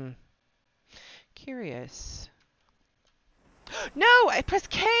 curious. No, I pressed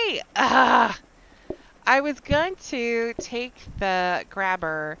K. I was going to take the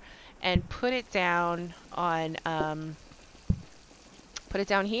grabber and put it down on put it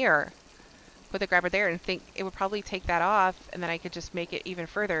down here. Put the grabber there and think it would probably take that off, and then I could just make it even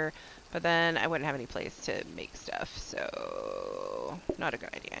further, but then I wouldn't have any place to make stuff, so not a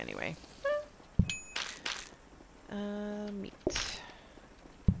good idea anyway. Meat.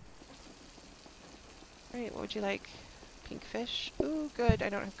 Alright, what would you like? Pink fish? Ooh, good, I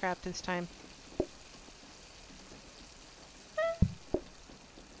don't have crab this time.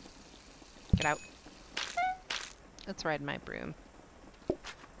 Get out. Let's ride my broom.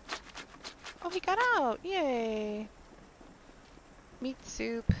 Oh, he got out! Yay! Meat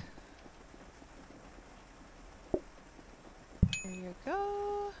soup. There you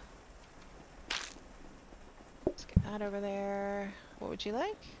go. Let's get that over there. What would you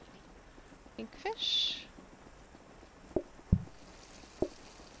like? Pink fish. There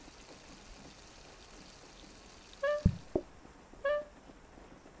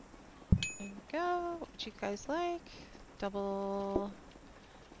you go. What would you guys like? Double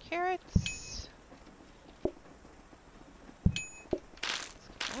carrots. Let's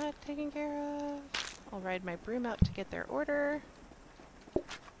get that taken care of. I'll ride my broom out to get their order.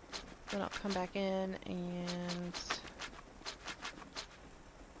 Then I'll come back in and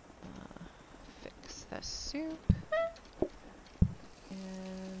fix the soup.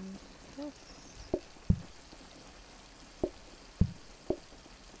 And this.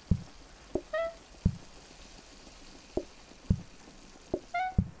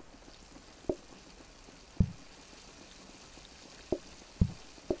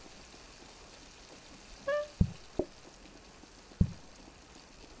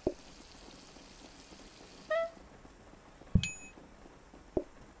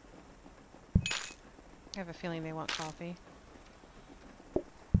 I have a feeling they want coffee.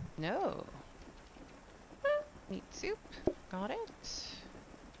 No. Meat soup. Got it.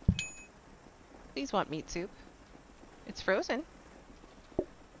 Please want meat soup. It's frozen.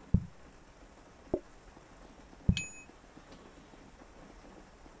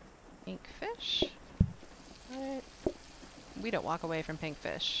 Pink fish. Got it. We don't walk away from pink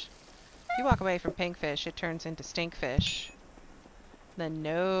fish. If you walk away from pink fish, it turns into stink fish. Then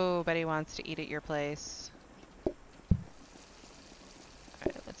nobody wants to eat at your place.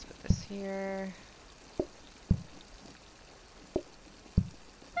 Alright, let's put this here.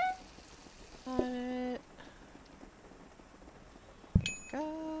 Got it. There you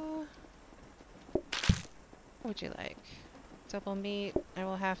go. What would you like? Double meat. I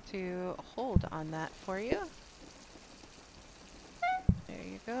will have to hold on that for you. There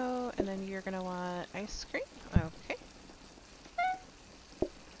you go. And then you're gonna want ice cream. Okay.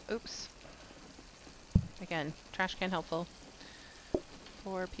 Oops. Again, trash can helpful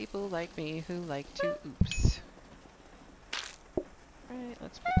for people like me who like to oops. Alright,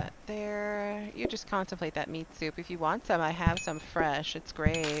 let's put that there. You just contemplate that meat soup. If you want some, I have some fresh. It's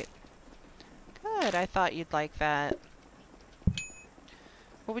great. Good, I thought you'd like that.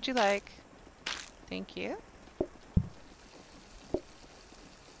 What would you like? Thank you.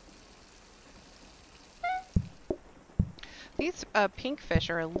 These pink fish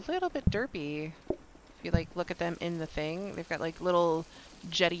are a little bit derpy. If you like look at them in the thing, they've got like little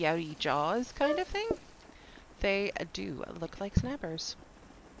jetty outy jaws kind of thing. They do look like snappers.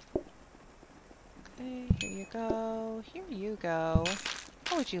 Okay, here you go. Here you go.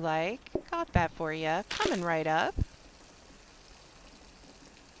 What would you like? Got that for you. Coming right up.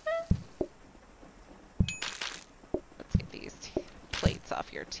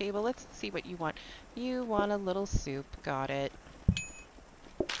 table. Let's see what you want. You want a little soup. Got it.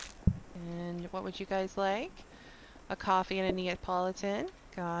 And what would you guys like? A coffee and a Neapolitan.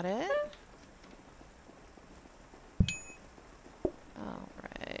 Got it. All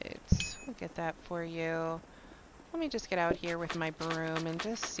right. We'll get that for you. Let me just get out here with my broom and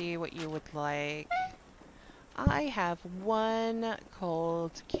just see what you would like. I have one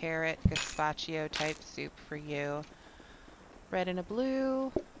cold carrot gazpacho type soup for you. Red and a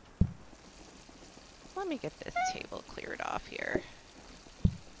blue. Let me get this table cleared off here.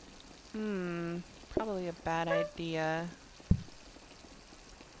 Probably a bad idea.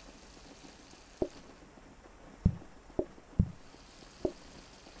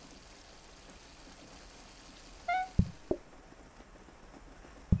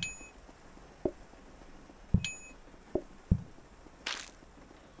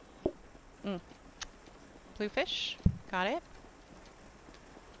 Bluefish. Got it.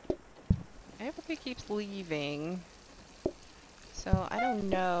 I hope he keeps leaving. So I don't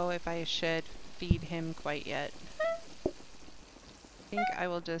know if I should feed him quite yet. I think I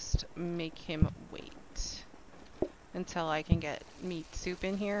will just make him wait until I can get meat soup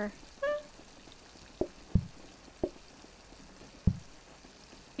in here.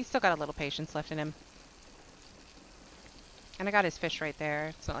 He's still got a little patience left in him. And I got his fish right there.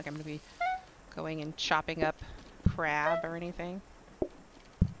 It's not like I'm going to be going and chopping up crab or anything.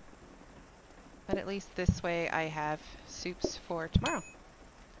 But at least this way I have soups for tomorrow.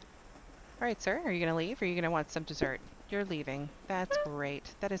 Alright, sir. Are you going to leave or are you going to want some dessert? You're leaving. That's great.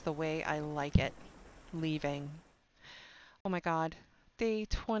 That is the way I like it. Leaving. Oh my god. Day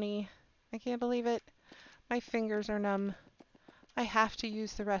 20. I can't believe it. My fingers are numb. I have to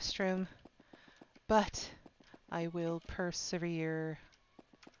use the restroom. But I will persevere.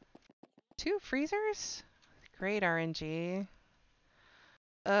 2 freezers? Great RNG.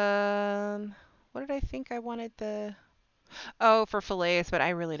 What did I think I wanted the... Oh, for fillets, but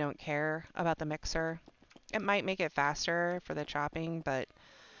I really don't care about the mixer. It might make it faster for the chopping, but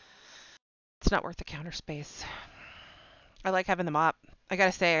it's not worth the counter space. I like having the mop. I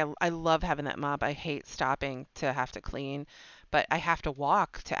gotta say, I love having that mop. I hate stopping to have to clean, but I have to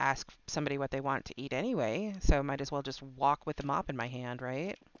walk to ask somebody what they want to eat anyway, so might as well just walk with the mop in my hand,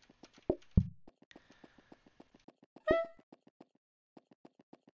 right?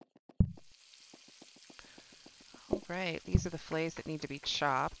 All right, these are the fillets that need to be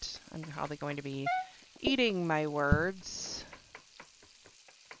chopped. I'm probably going to be eating my words.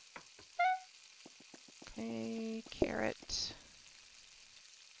 Okay, carrot.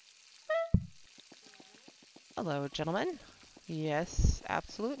 Hello, gentlemen. Yes,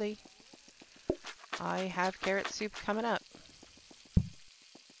 absolutely. I have carrot soup coming up.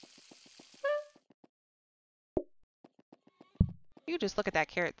 You just look at that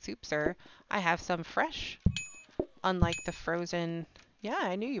carrot soup, sir. I have some fresh, unlike the frozen. Yeah,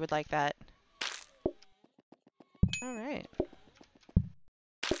 I knew you would like that. All right.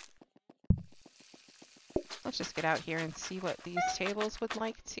 Let's just get out here and see what these tables would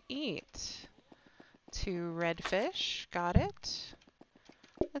like to eat. 2 red fish. Got it.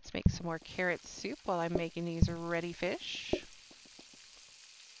 Let's make some more carrot soup while I'm making these ready fish.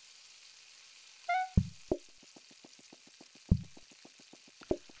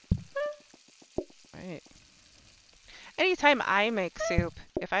 Right. Anytime I make soup,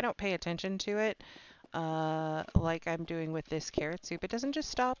 if I don't pay attention to it, like I'm doing with this carrot soup, it doesn't just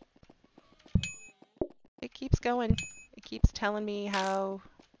stop. It keeps going. It keeps telling me how...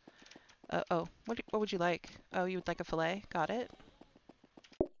 oh, what would you like? Oh, you would like a fillet? Got it.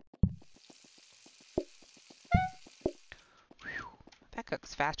 Whew, that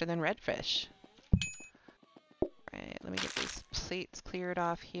cooks faster than redfish. Right, let me get these plates cleared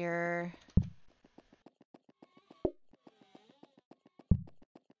off here.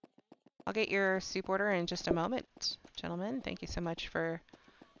 I'll get your soup order in just a moment, gentlemen. Thank you so much for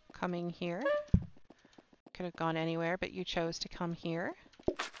coming here. Could have gone anywhere, but you chose to come here.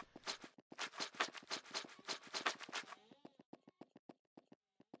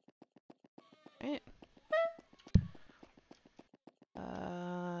 Right.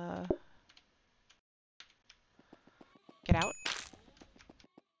 Get out.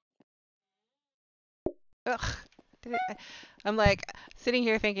 Ugh. I'm like sitting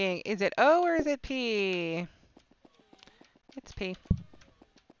here thinking, is it O or is it P? It's P.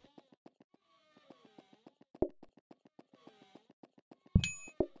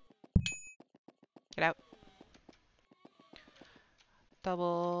 Get out.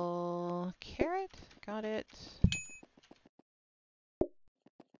 Double carrot. Got it.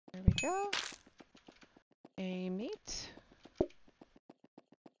 There we go. A meat.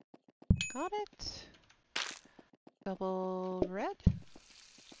 Got it. Double red.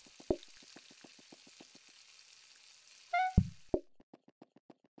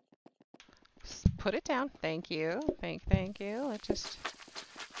 Put it down. Thank you. Thank you. Let's just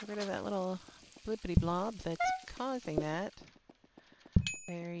get rid of that little blippity blob that's causing that.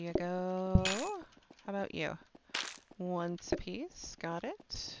 There you go. How about you? Once a piece. Got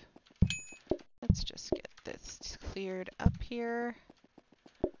it. Let's just get this cleared up here.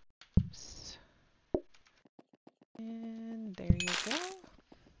 Oops. And there you go.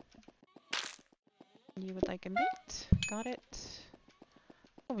 You would like a meat. Got it.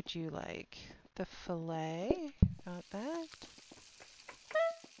 What would you like? The fillet. Got that.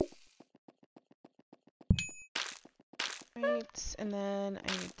 Right, and then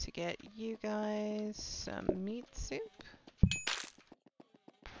I need to get you guys some meat soup.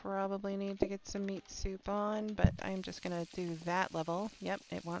 Probably need to get some meat soup on, but I'm just gonna do that level. Yep,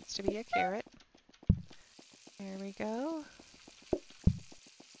 it wants to be a carrot. There we go.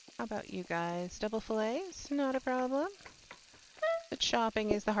 How about you guys? Double fillets? Not a problem. The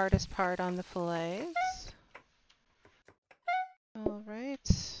chopping is the hardest part on the fillets. Alright,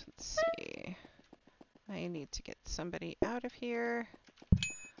 let's see. I need to get somebody out of here. I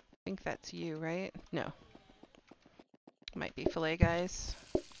think that's you, right? No. Might be fillet guys.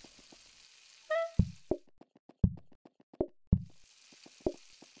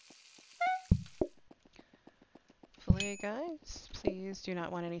 Fillet guys, please do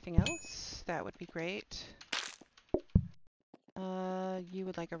not want anything else. That would be great. You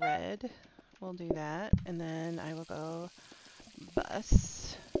would like a red. We'll do that. And then I will go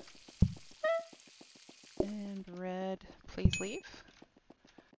bus. And red, please leave.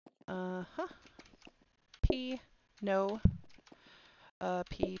 Uh-huh. P, no.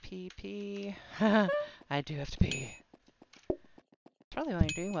 P. I do have to pee. Probably why I'm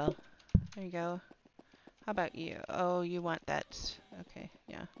doing well. There you go. How about you? Oh, you want that. Okay,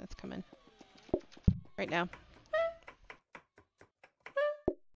 yeah, that's coming. Right now.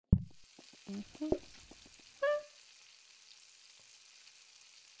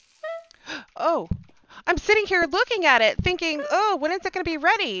 Oh! I'm sitting here looking at it, thinking, oh, when is it going to be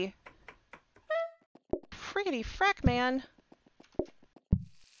ready? Friggity frack, man.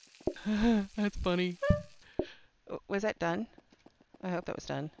 That's funny. Was that done? I hope that was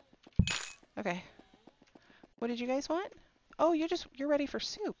done. Okay. What did you guys want? Oh, you're ready for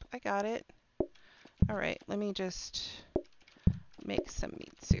soup. I got it. All right, let me just make some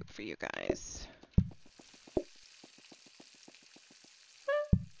meat soup for you guys.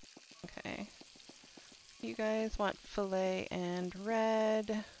 Okay. You guys want filet and red.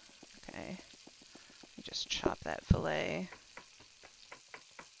 Okay. Let me just chop that filet.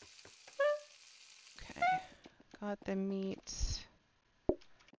 Okay. Got the meat.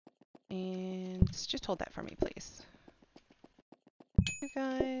 And just hold that for me, please. You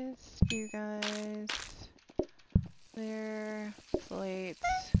guys. There. Plate.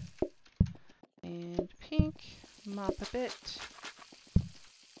 And pink. Mop a bit.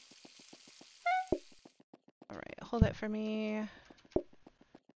 Alright, hold it for me.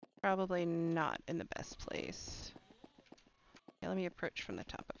 Probably not in the best place. Okay, let me approach from the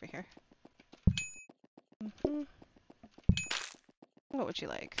top over here. What would you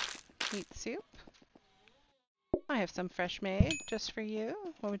like? Meat soup? I have some fresh made just for you.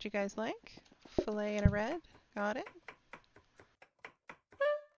 What would you guys like? Filet and a red? Got it.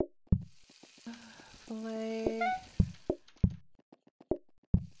 Filet.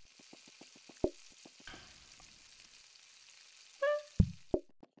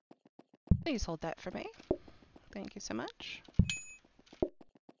 Please hold that for me. Thank you so much.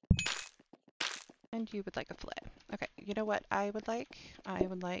 And you would like a fillet. Okay, you know what I would like? I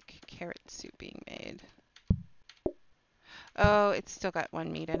would like carrot soup being made. Oh, it's still got one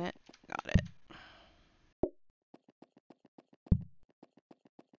meat in it. Got it.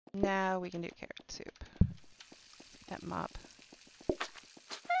 Now we can do carrot soup. That mop.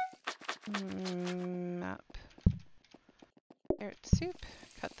 Mop. Carrot soup.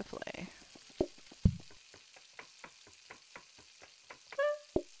 Cut the fillet.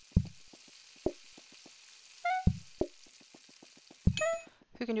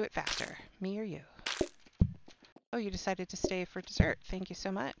 Who can do it faster, me or you? Oh, you decided to stay for dessert. Thank you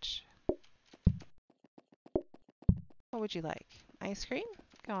so much. What would you like? Ice cream?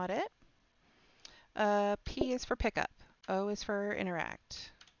 Got it. P is for pickup. O is for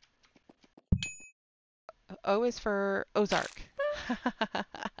interact. O is for Ozark.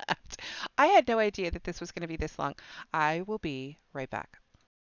 I had no idea that this was going to be this long. I will be right back.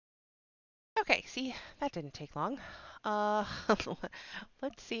 Okay, see, that didn't take long. Uh,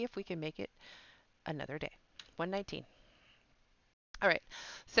 let's see if we can make it another day. 119. All right.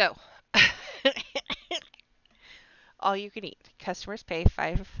 So, all you can eat. Customers pay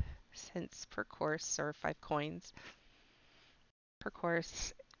 5 cents per course or 5 coins per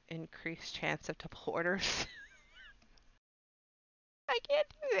course. Increased chance of double orders. I can't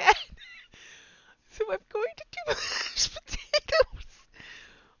do that. So I'm going to do mashed potatoes.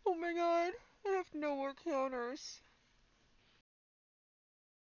 Oh my god. I have no more counters.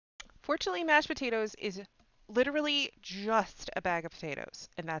 Fortunately, mashed potatoes is literally just a bag of potatoes,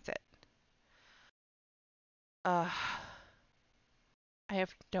 and that's it. Uh, I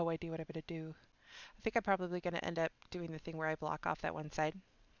have no idea what I'm going to do. I think I'm probably going to end up doing the thing where I block off that one side.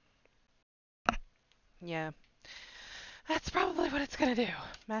 Yeah, that's probably what it's going to do.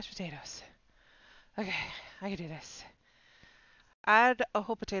 Mashed potatoes. Okay, I can do this. Add a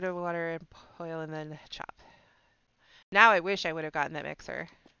whole potato, water, and oil, and then chop. Now I wish I would have gotten that mixer.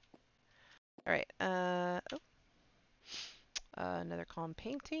 All right. Another calm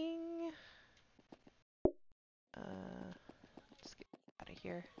painting. Let's get out of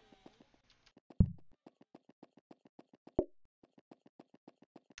here.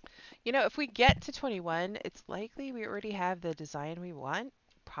 You know, if we get to 21, it's likely we already have the design we want.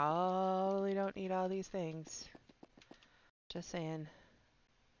 Probably don't need all these things. Just saying.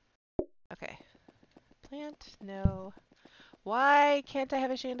 Okay. Plant? No. Why can't I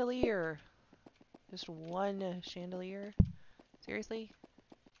have a chandelier? Just one chandelier? Seriously?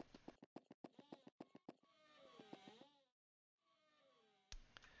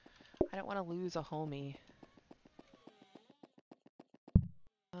 I don't want to lose a homie.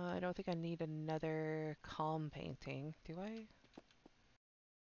 I don't think I need another calm painting, do I?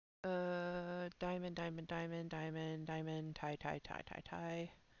 Diamond, diamond, diamond, diamond, diamond, tie, tie, tie, tie,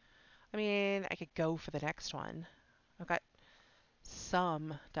 tie. I mean, I could go for the next one. I've got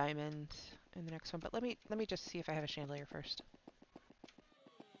some diamond in the next one, but let me just see if I have a chandelier first.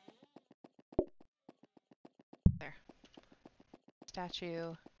 There.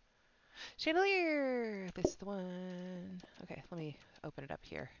 Statue. Chandelier! This is the one. Okay, let me open it up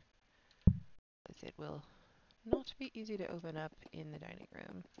here. Because it will not be easy to open up in the dining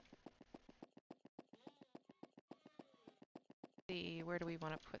room. See, where do we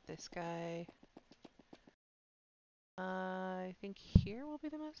want to put this guy? I think here will be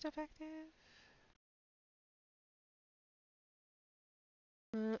the most effective.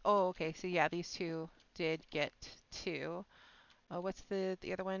 Oh, okay. So yeah, these two did get 2. What's the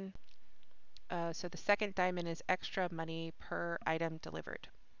other one? So the second diamond is extra money per item delivered.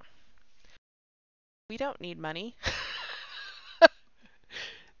 We don't need money.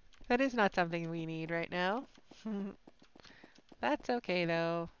 That is not something we need right now. That's okay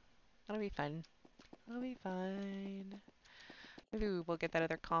though. That'll be fun. That'll be fine. Maybe we'll get that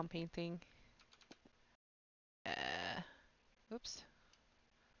other calm painting. Oops.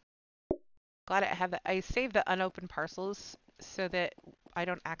 Glad I saved the unopened parcels so that I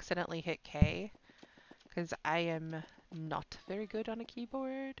don't accidentally hit K, because I am not very good on a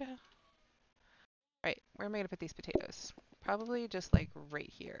keyboard. Right, where am I gonna put these potatoes? Probably just like right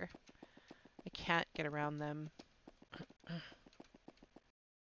here. I can't get around them.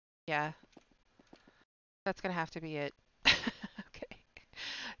 Yeah, that's gonna have to be it. Okay.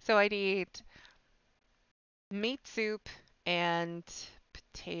 So I need meat soup and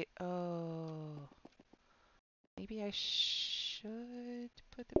potato. Oh, maybe I should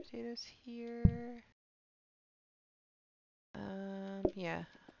put the potatoes here. Yeah.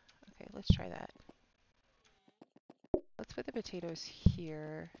 Okay, let's try that. Let's put the potatoes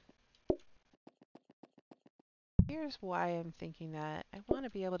here. Here's why I'm thinking that. I want to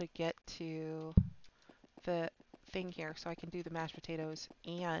be able to get to the thing here so I can do the mashed potatoes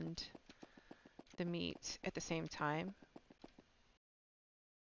and the meat at the same time.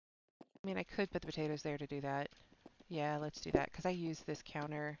 I mean, I could put the potatoes there to do that. Yeah, let's do that because I use this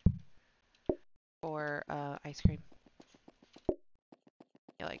counter for ice cream.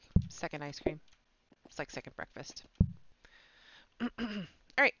 Yeah, like second ice cream. It's like second breakfast. All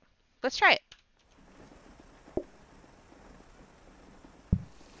right, let's try it.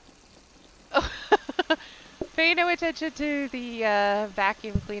 Oh. Pay no attention to the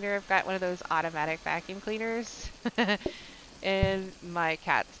vacuum cleaner. I've got one of those automatic vacuum cleaners. And my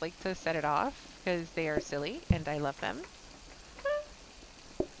cats like to set it off because they are silly and I love them.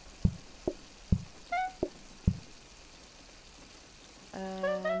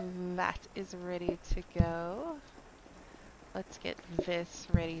 That is ready to go. Let's get this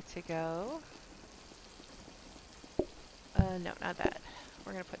ready to go. No, not that.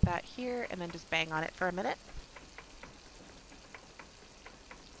 We're going to put that here and then just bang on it for a minute.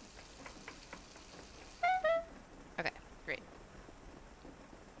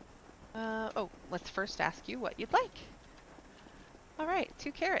 let's first ask you what you'd like. All right,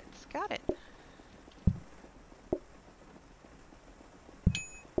 2 carrots. Got it.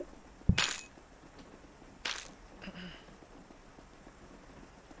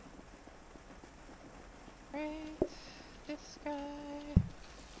 Right, this guy.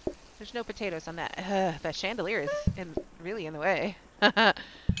 There's no potatoes on that. That chandelier is really in the way.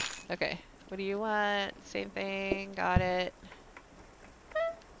 Okay, what do you want? Same thing. Got it.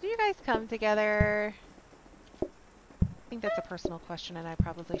 Do you guys come together? I think that's a personal question and I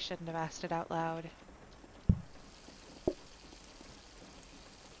probably shouldn't have asked it out loud.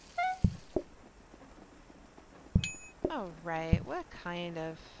 All right, what kind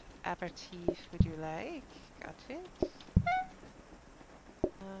of aperitif would you like? Got it.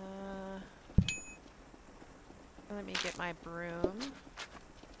 Let me get my broom,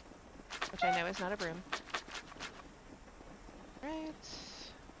 which I know is not a broom. Right.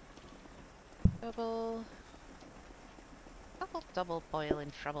 Double boil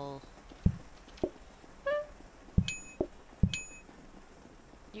in trouble.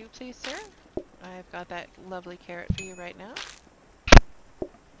 You please, sir? I've got that lovely carrot for you right now.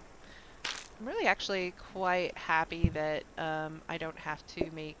 I'm really actually quite happy that I don't have to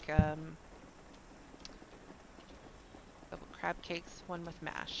make double crab cakes, one with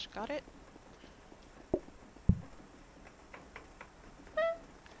mash. Got it?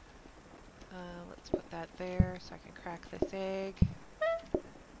 Let's put that there so I can crack this egg.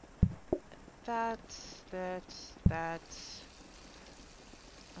 That. That. That.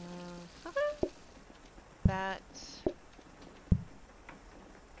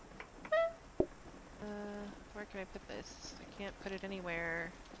 Where can I put this? I can't put it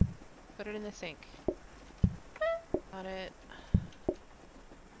anywhere. Put it in the sink. Got it.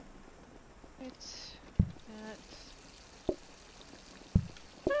 Right. That.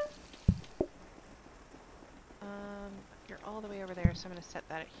 You're all the way over there, so I'm going to set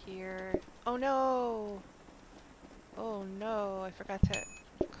that here. Oh no! Oh no, I forgot to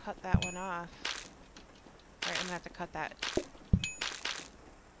cut that one off. Alright, I'm going to have to cut that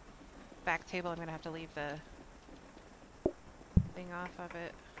back table. I'm going to have to leave the thing off of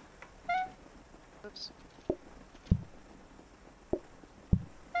it. Oops.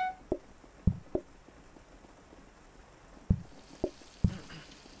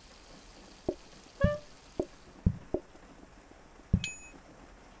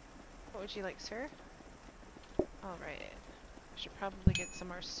 What would you like, sir? Alright. I should probably get some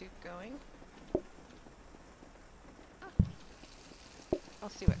more soup going. I'll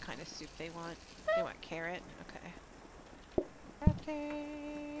see what kind of soup they want. They want carrot? Okay. Crab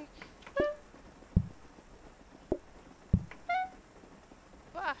cake.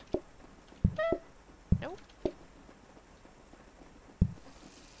 Ah! Nope.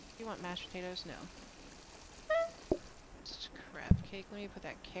 You want mashed potatoes? No. Just crab cake. Let me put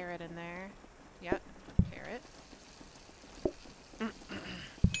that carrot in there. Yep, carrot.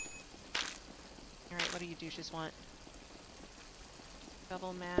 Alright, what do you douches want?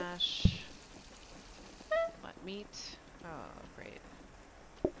 Double mash. What, meat? Oh, great.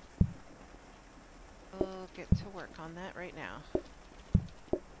 We'll get to work on that right now.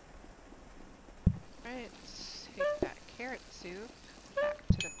 Right, take that carrot soup back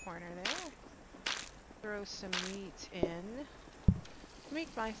to the corner there. Throw some meat in.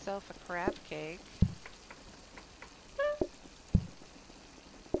 Make myself a crab cake.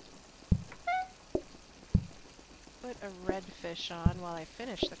 Put a red fish on while I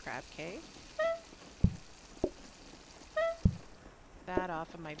finish the crab cake. That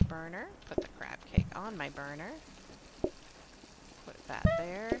off of my burner. Put the crab cake on my burner. Put that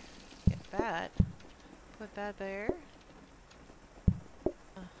there. Get that. Put that there.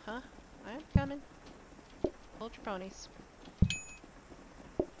 Uh-huh. I'm coming. Hold your ponies.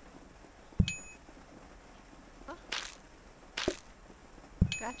 Huh?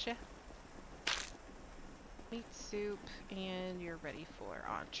 Gotcha. Meat soup, and you're ready for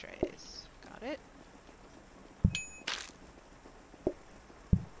entrees. Got it?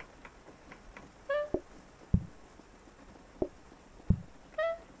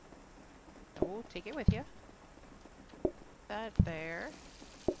 Oh, take it with you. That there.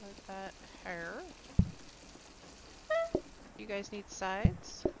 Put that here. You guys need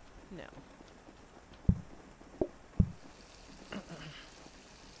sides? No.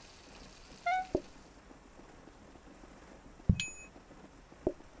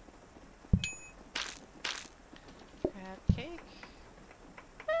 Crab cake.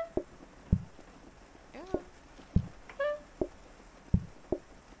 Yeah.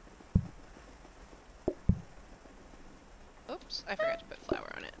 Oops, I forgot to put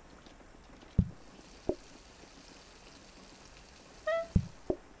flour on it.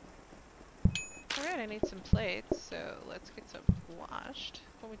 need some plates, so let's get some washed.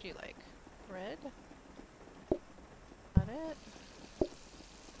 What would you like? Red? Got it.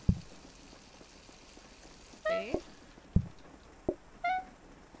 See?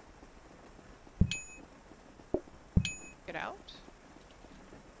 Get out.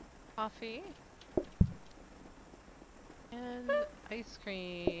 Coffee. And ice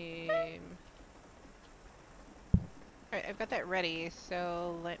cream. Alright, I've got that ready,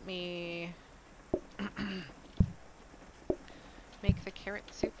 so let me make the carrot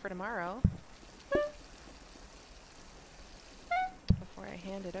soup for tomorrow before I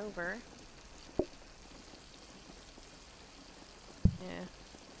hand it over. Yeah, I'm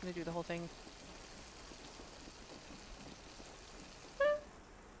gonna do the whole thing.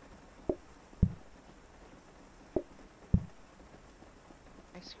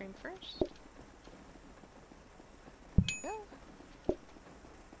 Ice cream first. Go.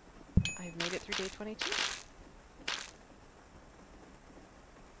 I've made it through day 22.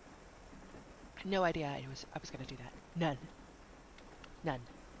 No idea I was gonna do that. None. None.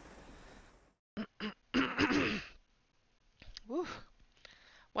 Woo.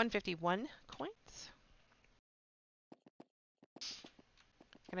 151 coins.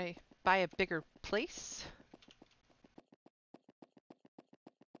 Can I buy a bigger place?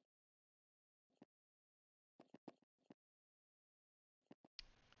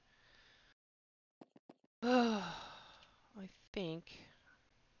 I think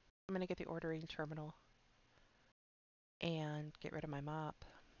I'm gonna get the ordering terminal and get rid of my mop.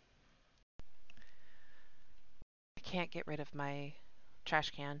 I can't get rid of my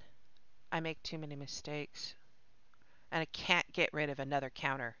trash can. I make too many mistakes. And I can't get rid of another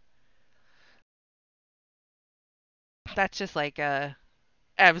counter. That's just like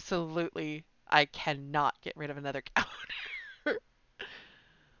absolutely I cannot get rid of another counter.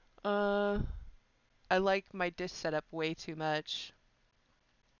 uh I like my dish setup way too much.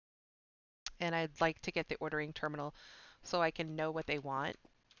 And I'd like to get the ordering terminal so I can know what they want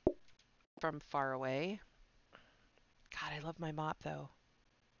from far away. God, I love my mop though.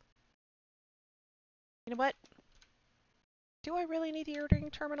 You know what? Do I really need the ordering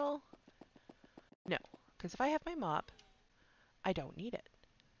terminal? No, because if I have my mop, I don't need it.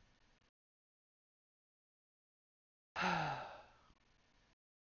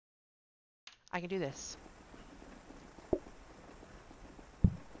 I can do this.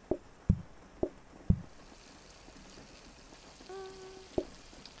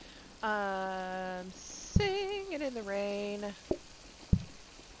 Singing in the rain.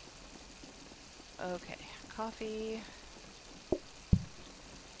 Okay, coffee.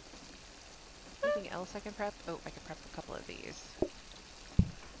 Anything else I can prep? Oh, I can prep a couple of these.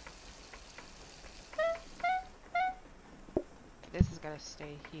 This is gonna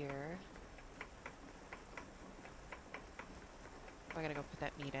stay here. Oh, I gotta go put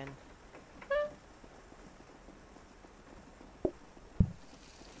that meat in.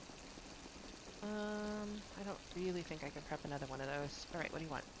 I don't really think I can prep another one of those. Alright, what do you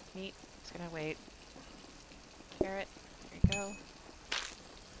want? Meat. It's gonna wait. Carrot. There you go.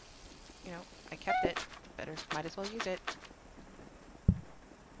 You know, I kept it. Might as well use it.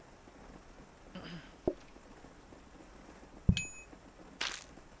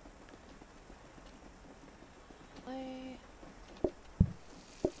 Play.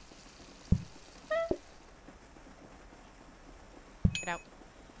 Get out.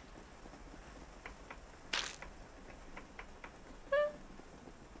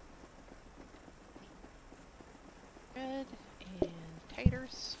 Bread and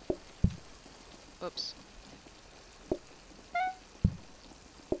taters. Oops.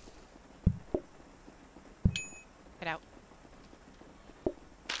 Get out.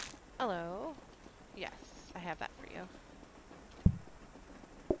 Hello. Yes, I have that for you.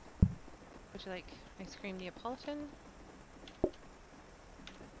 Would you like ice cream Neapolitan?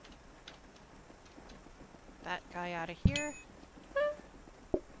 That guy out of here.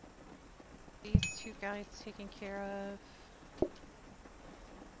 These two guys taken care of.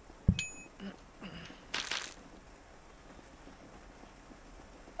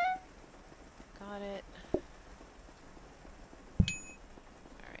 Got it.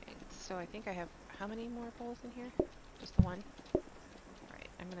 Alright, so I think I have how many more bowls in here? Just the one? Alright,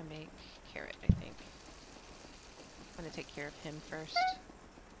 I'm gonna make carrot, I think. I'm gonna take care of him first.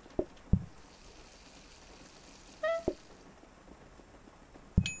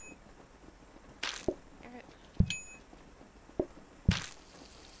 Carrot.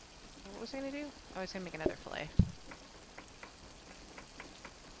 What was I gonna do? Oh, I was gonna make another fillet.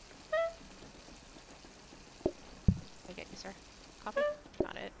 I get you, sir. Coffee?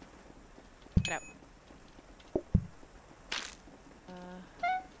 Got it. Get out.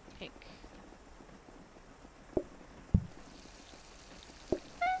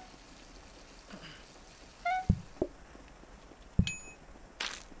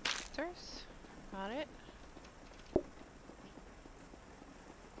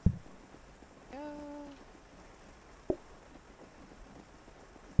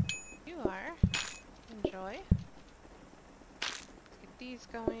 cheese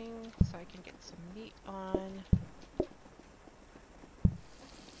going so I can get some meat on.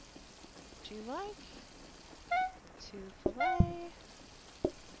 Do you like to fillet?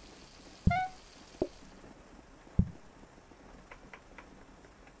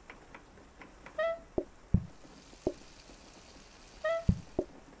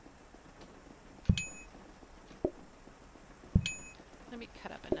 Let me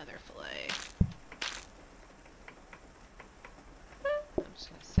cut up another fillet. I'm just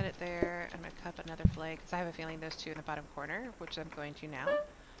going to set it there. I'm going to cut up another fillet because I have a feeling those two in the bottom corner, which I'm going to now,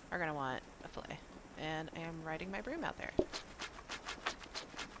 are going to want a fillet. And I am riding my broom out there.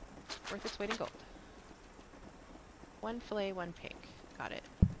 Worth its weight in gold. One fillet, one pink. Got it.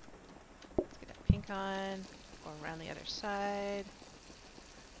 Let's get that pink on. Go around the other side.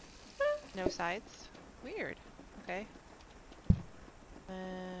 No sides. Weird. Okay.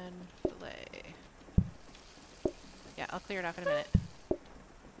 And fillet. Yeah, I'll clear it off in a minute.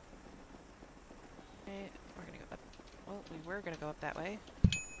 Okay, we're gonna go up. Well, we were gonna go up that way.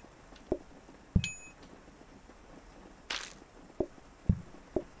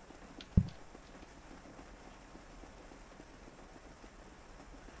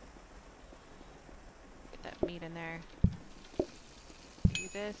 Get that meat in there. Do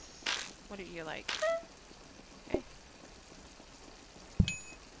this. What do you like? Okay.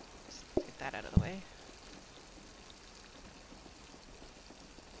 Just get that out of the way.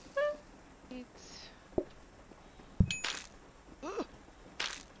 Meat. Ooh.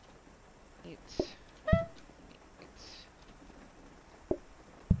 Meat. Meat.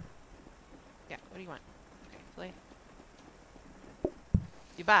 Yeah, what do you want? Okay, fillet.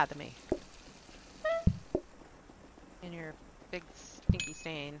 You bother me. And your big stinky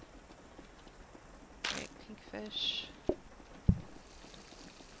stain. Okay, pink fish.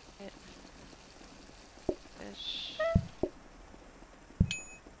 It. Fish.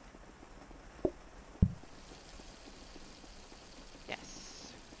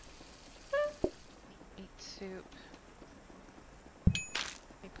 Yes. Meat soup.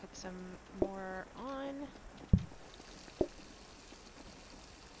 Let me put some more on.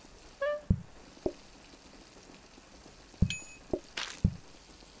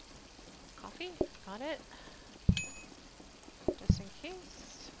 Coffee. Got it. Just in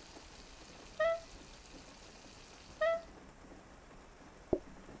case.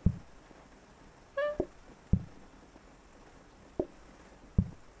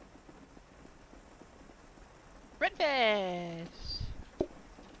 Redfish!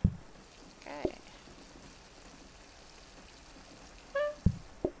 Okay.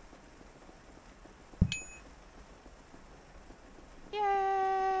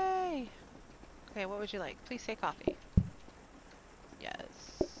 Yay! Okay, what would you like? Please say coffee.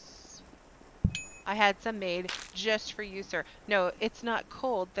 Yes. I had some made just for you, sir. No, it's not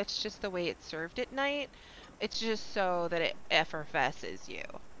cold. That's just the way it's served at night. It's just so that it effervesces you.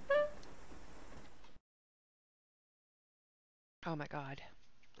 Oh my god.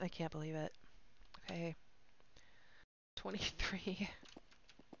 I can't believe it. Okay. 23.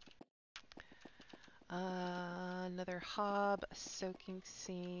 Another hob, a soaking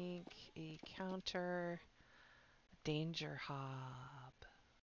sink, a counter, a danger hob.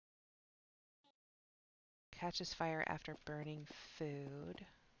 Catches fire after burning food.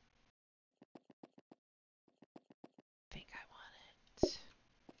 I think I want it.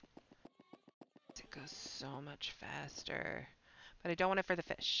 It goes so much faster. But I don't want it for the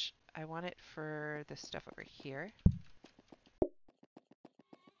fish. I want it for this stuff over here.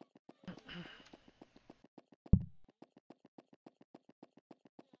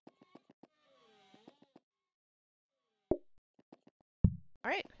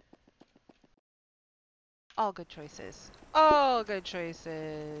 Alright. All good choices. All good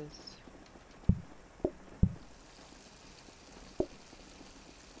choices.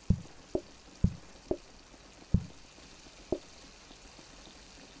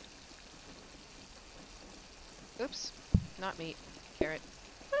 Oops. Not meat. Carrot.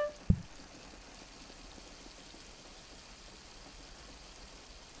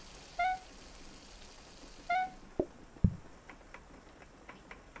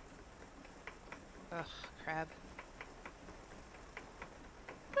 Ugh, crab.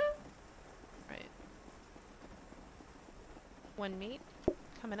 Right. One meat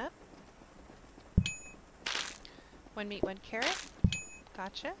coming up. One meat, one carrot.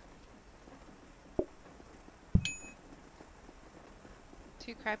 Gotcha.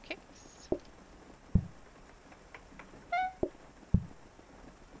 2 crab cakes.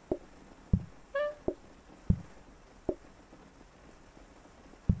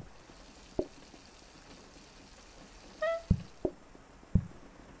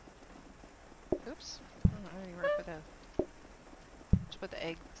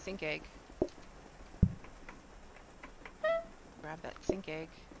 egg, sink egg. Grab that sink egg.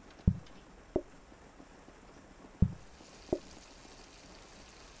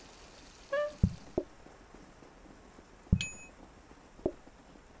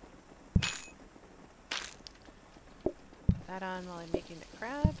 Put that on while I'm making the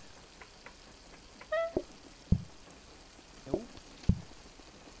crab. Nope.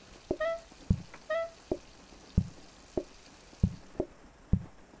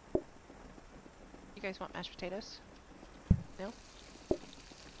 You guys want mashed potatoes? No?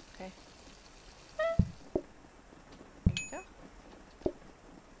 Okay. There you go. There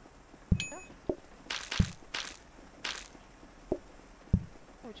you go.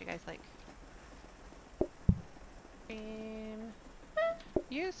 What would you guys like? Scream.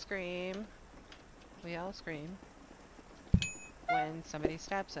 You scream. We all scream when somebody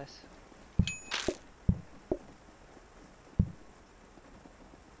stabs us.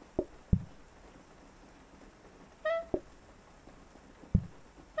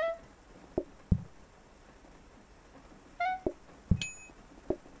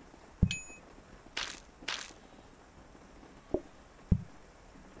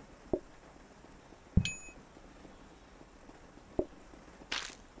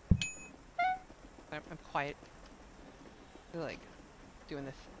 I'm quiet. You're like doing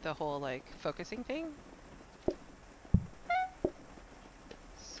the whole like focusing thing.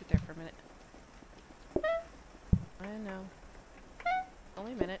 Sit there for a minute. I know.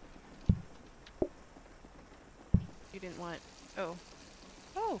 Only a minute. You didn't want. Oh.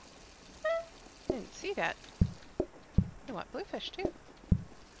 Oh! I didn't see that. I want bluefish too.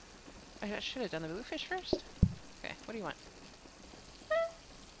 I should have done the bluefish first. Okay, what do you want?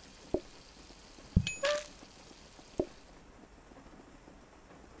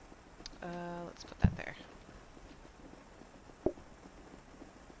 Let's put that there.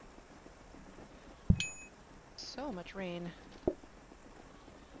 So much rain.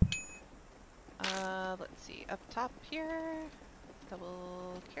 Let's see. Up top here,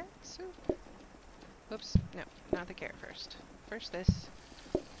 double carrot soup. Oops, no, not the carrot first. First this,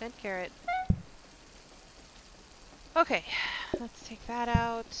 then carrot. Okay, let's take that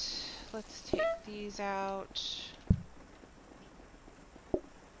out. Let's take these out.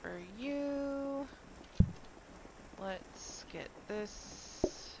 For you. Let's get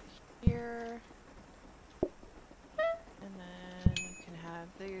this here. And then you can have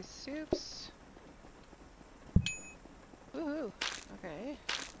these soups. Woohoo! Okay.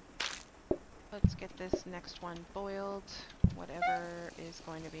 Let's get this next one boiled. Whatever is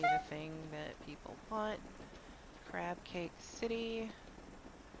going to be the thing that people want. Crab Cake City.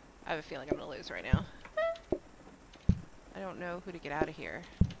 I have a feeling I'm gonna lose right now. I don't know who to get out of here.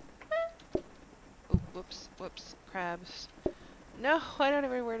 Oh, whoops, whoops, crabs. No, I don't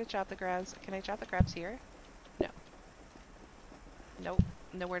know where to chop the crabs. Can I chop the crabs here? No. Nope,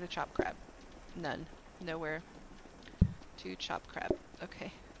 nowhere to chop crab. None. Nowhere to chop crab.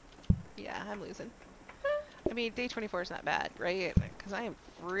 Okay. Yeah, I'm losing. I mean, day 24 is not bad, right? Because I am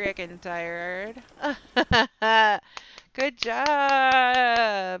freaking tired. Good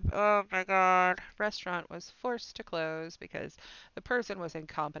job! Oh my god. Restaurant was forced to close because the person was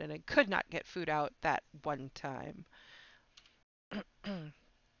incompetent and could not get food out that one time.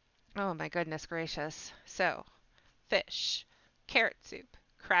 Oh my goodness gracious. So, fish, carrot soup,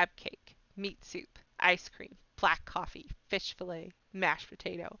 crab cake, meat soup, ice cream, black coffee, fish fillet, mashed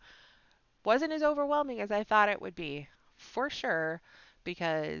potato. Wasn't as overwhelming as I thought it would be, for sure,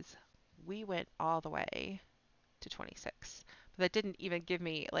 because we went all the way to 26. But that didn't even give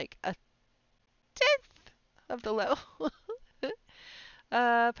me like a tenth of the level.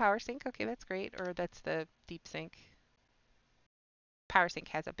 Power sink. Okay, that's great. Or that's the deep sink. Power sink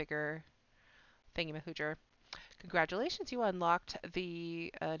has a bigger thingy-mahooger. Congratulations, you unlocked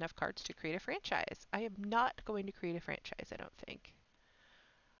the enough cards to create a franchise. I am not going to create a franchise, I don't think.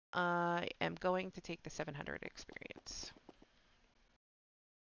 I am going to take the 700 experience.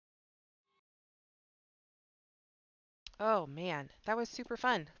 Oh man, that was super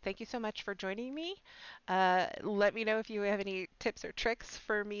fun. Thank you so much for joining me. Let me know if you have any tips or tricks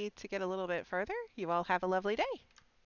for me to get a little bit further. You all have a lovely day.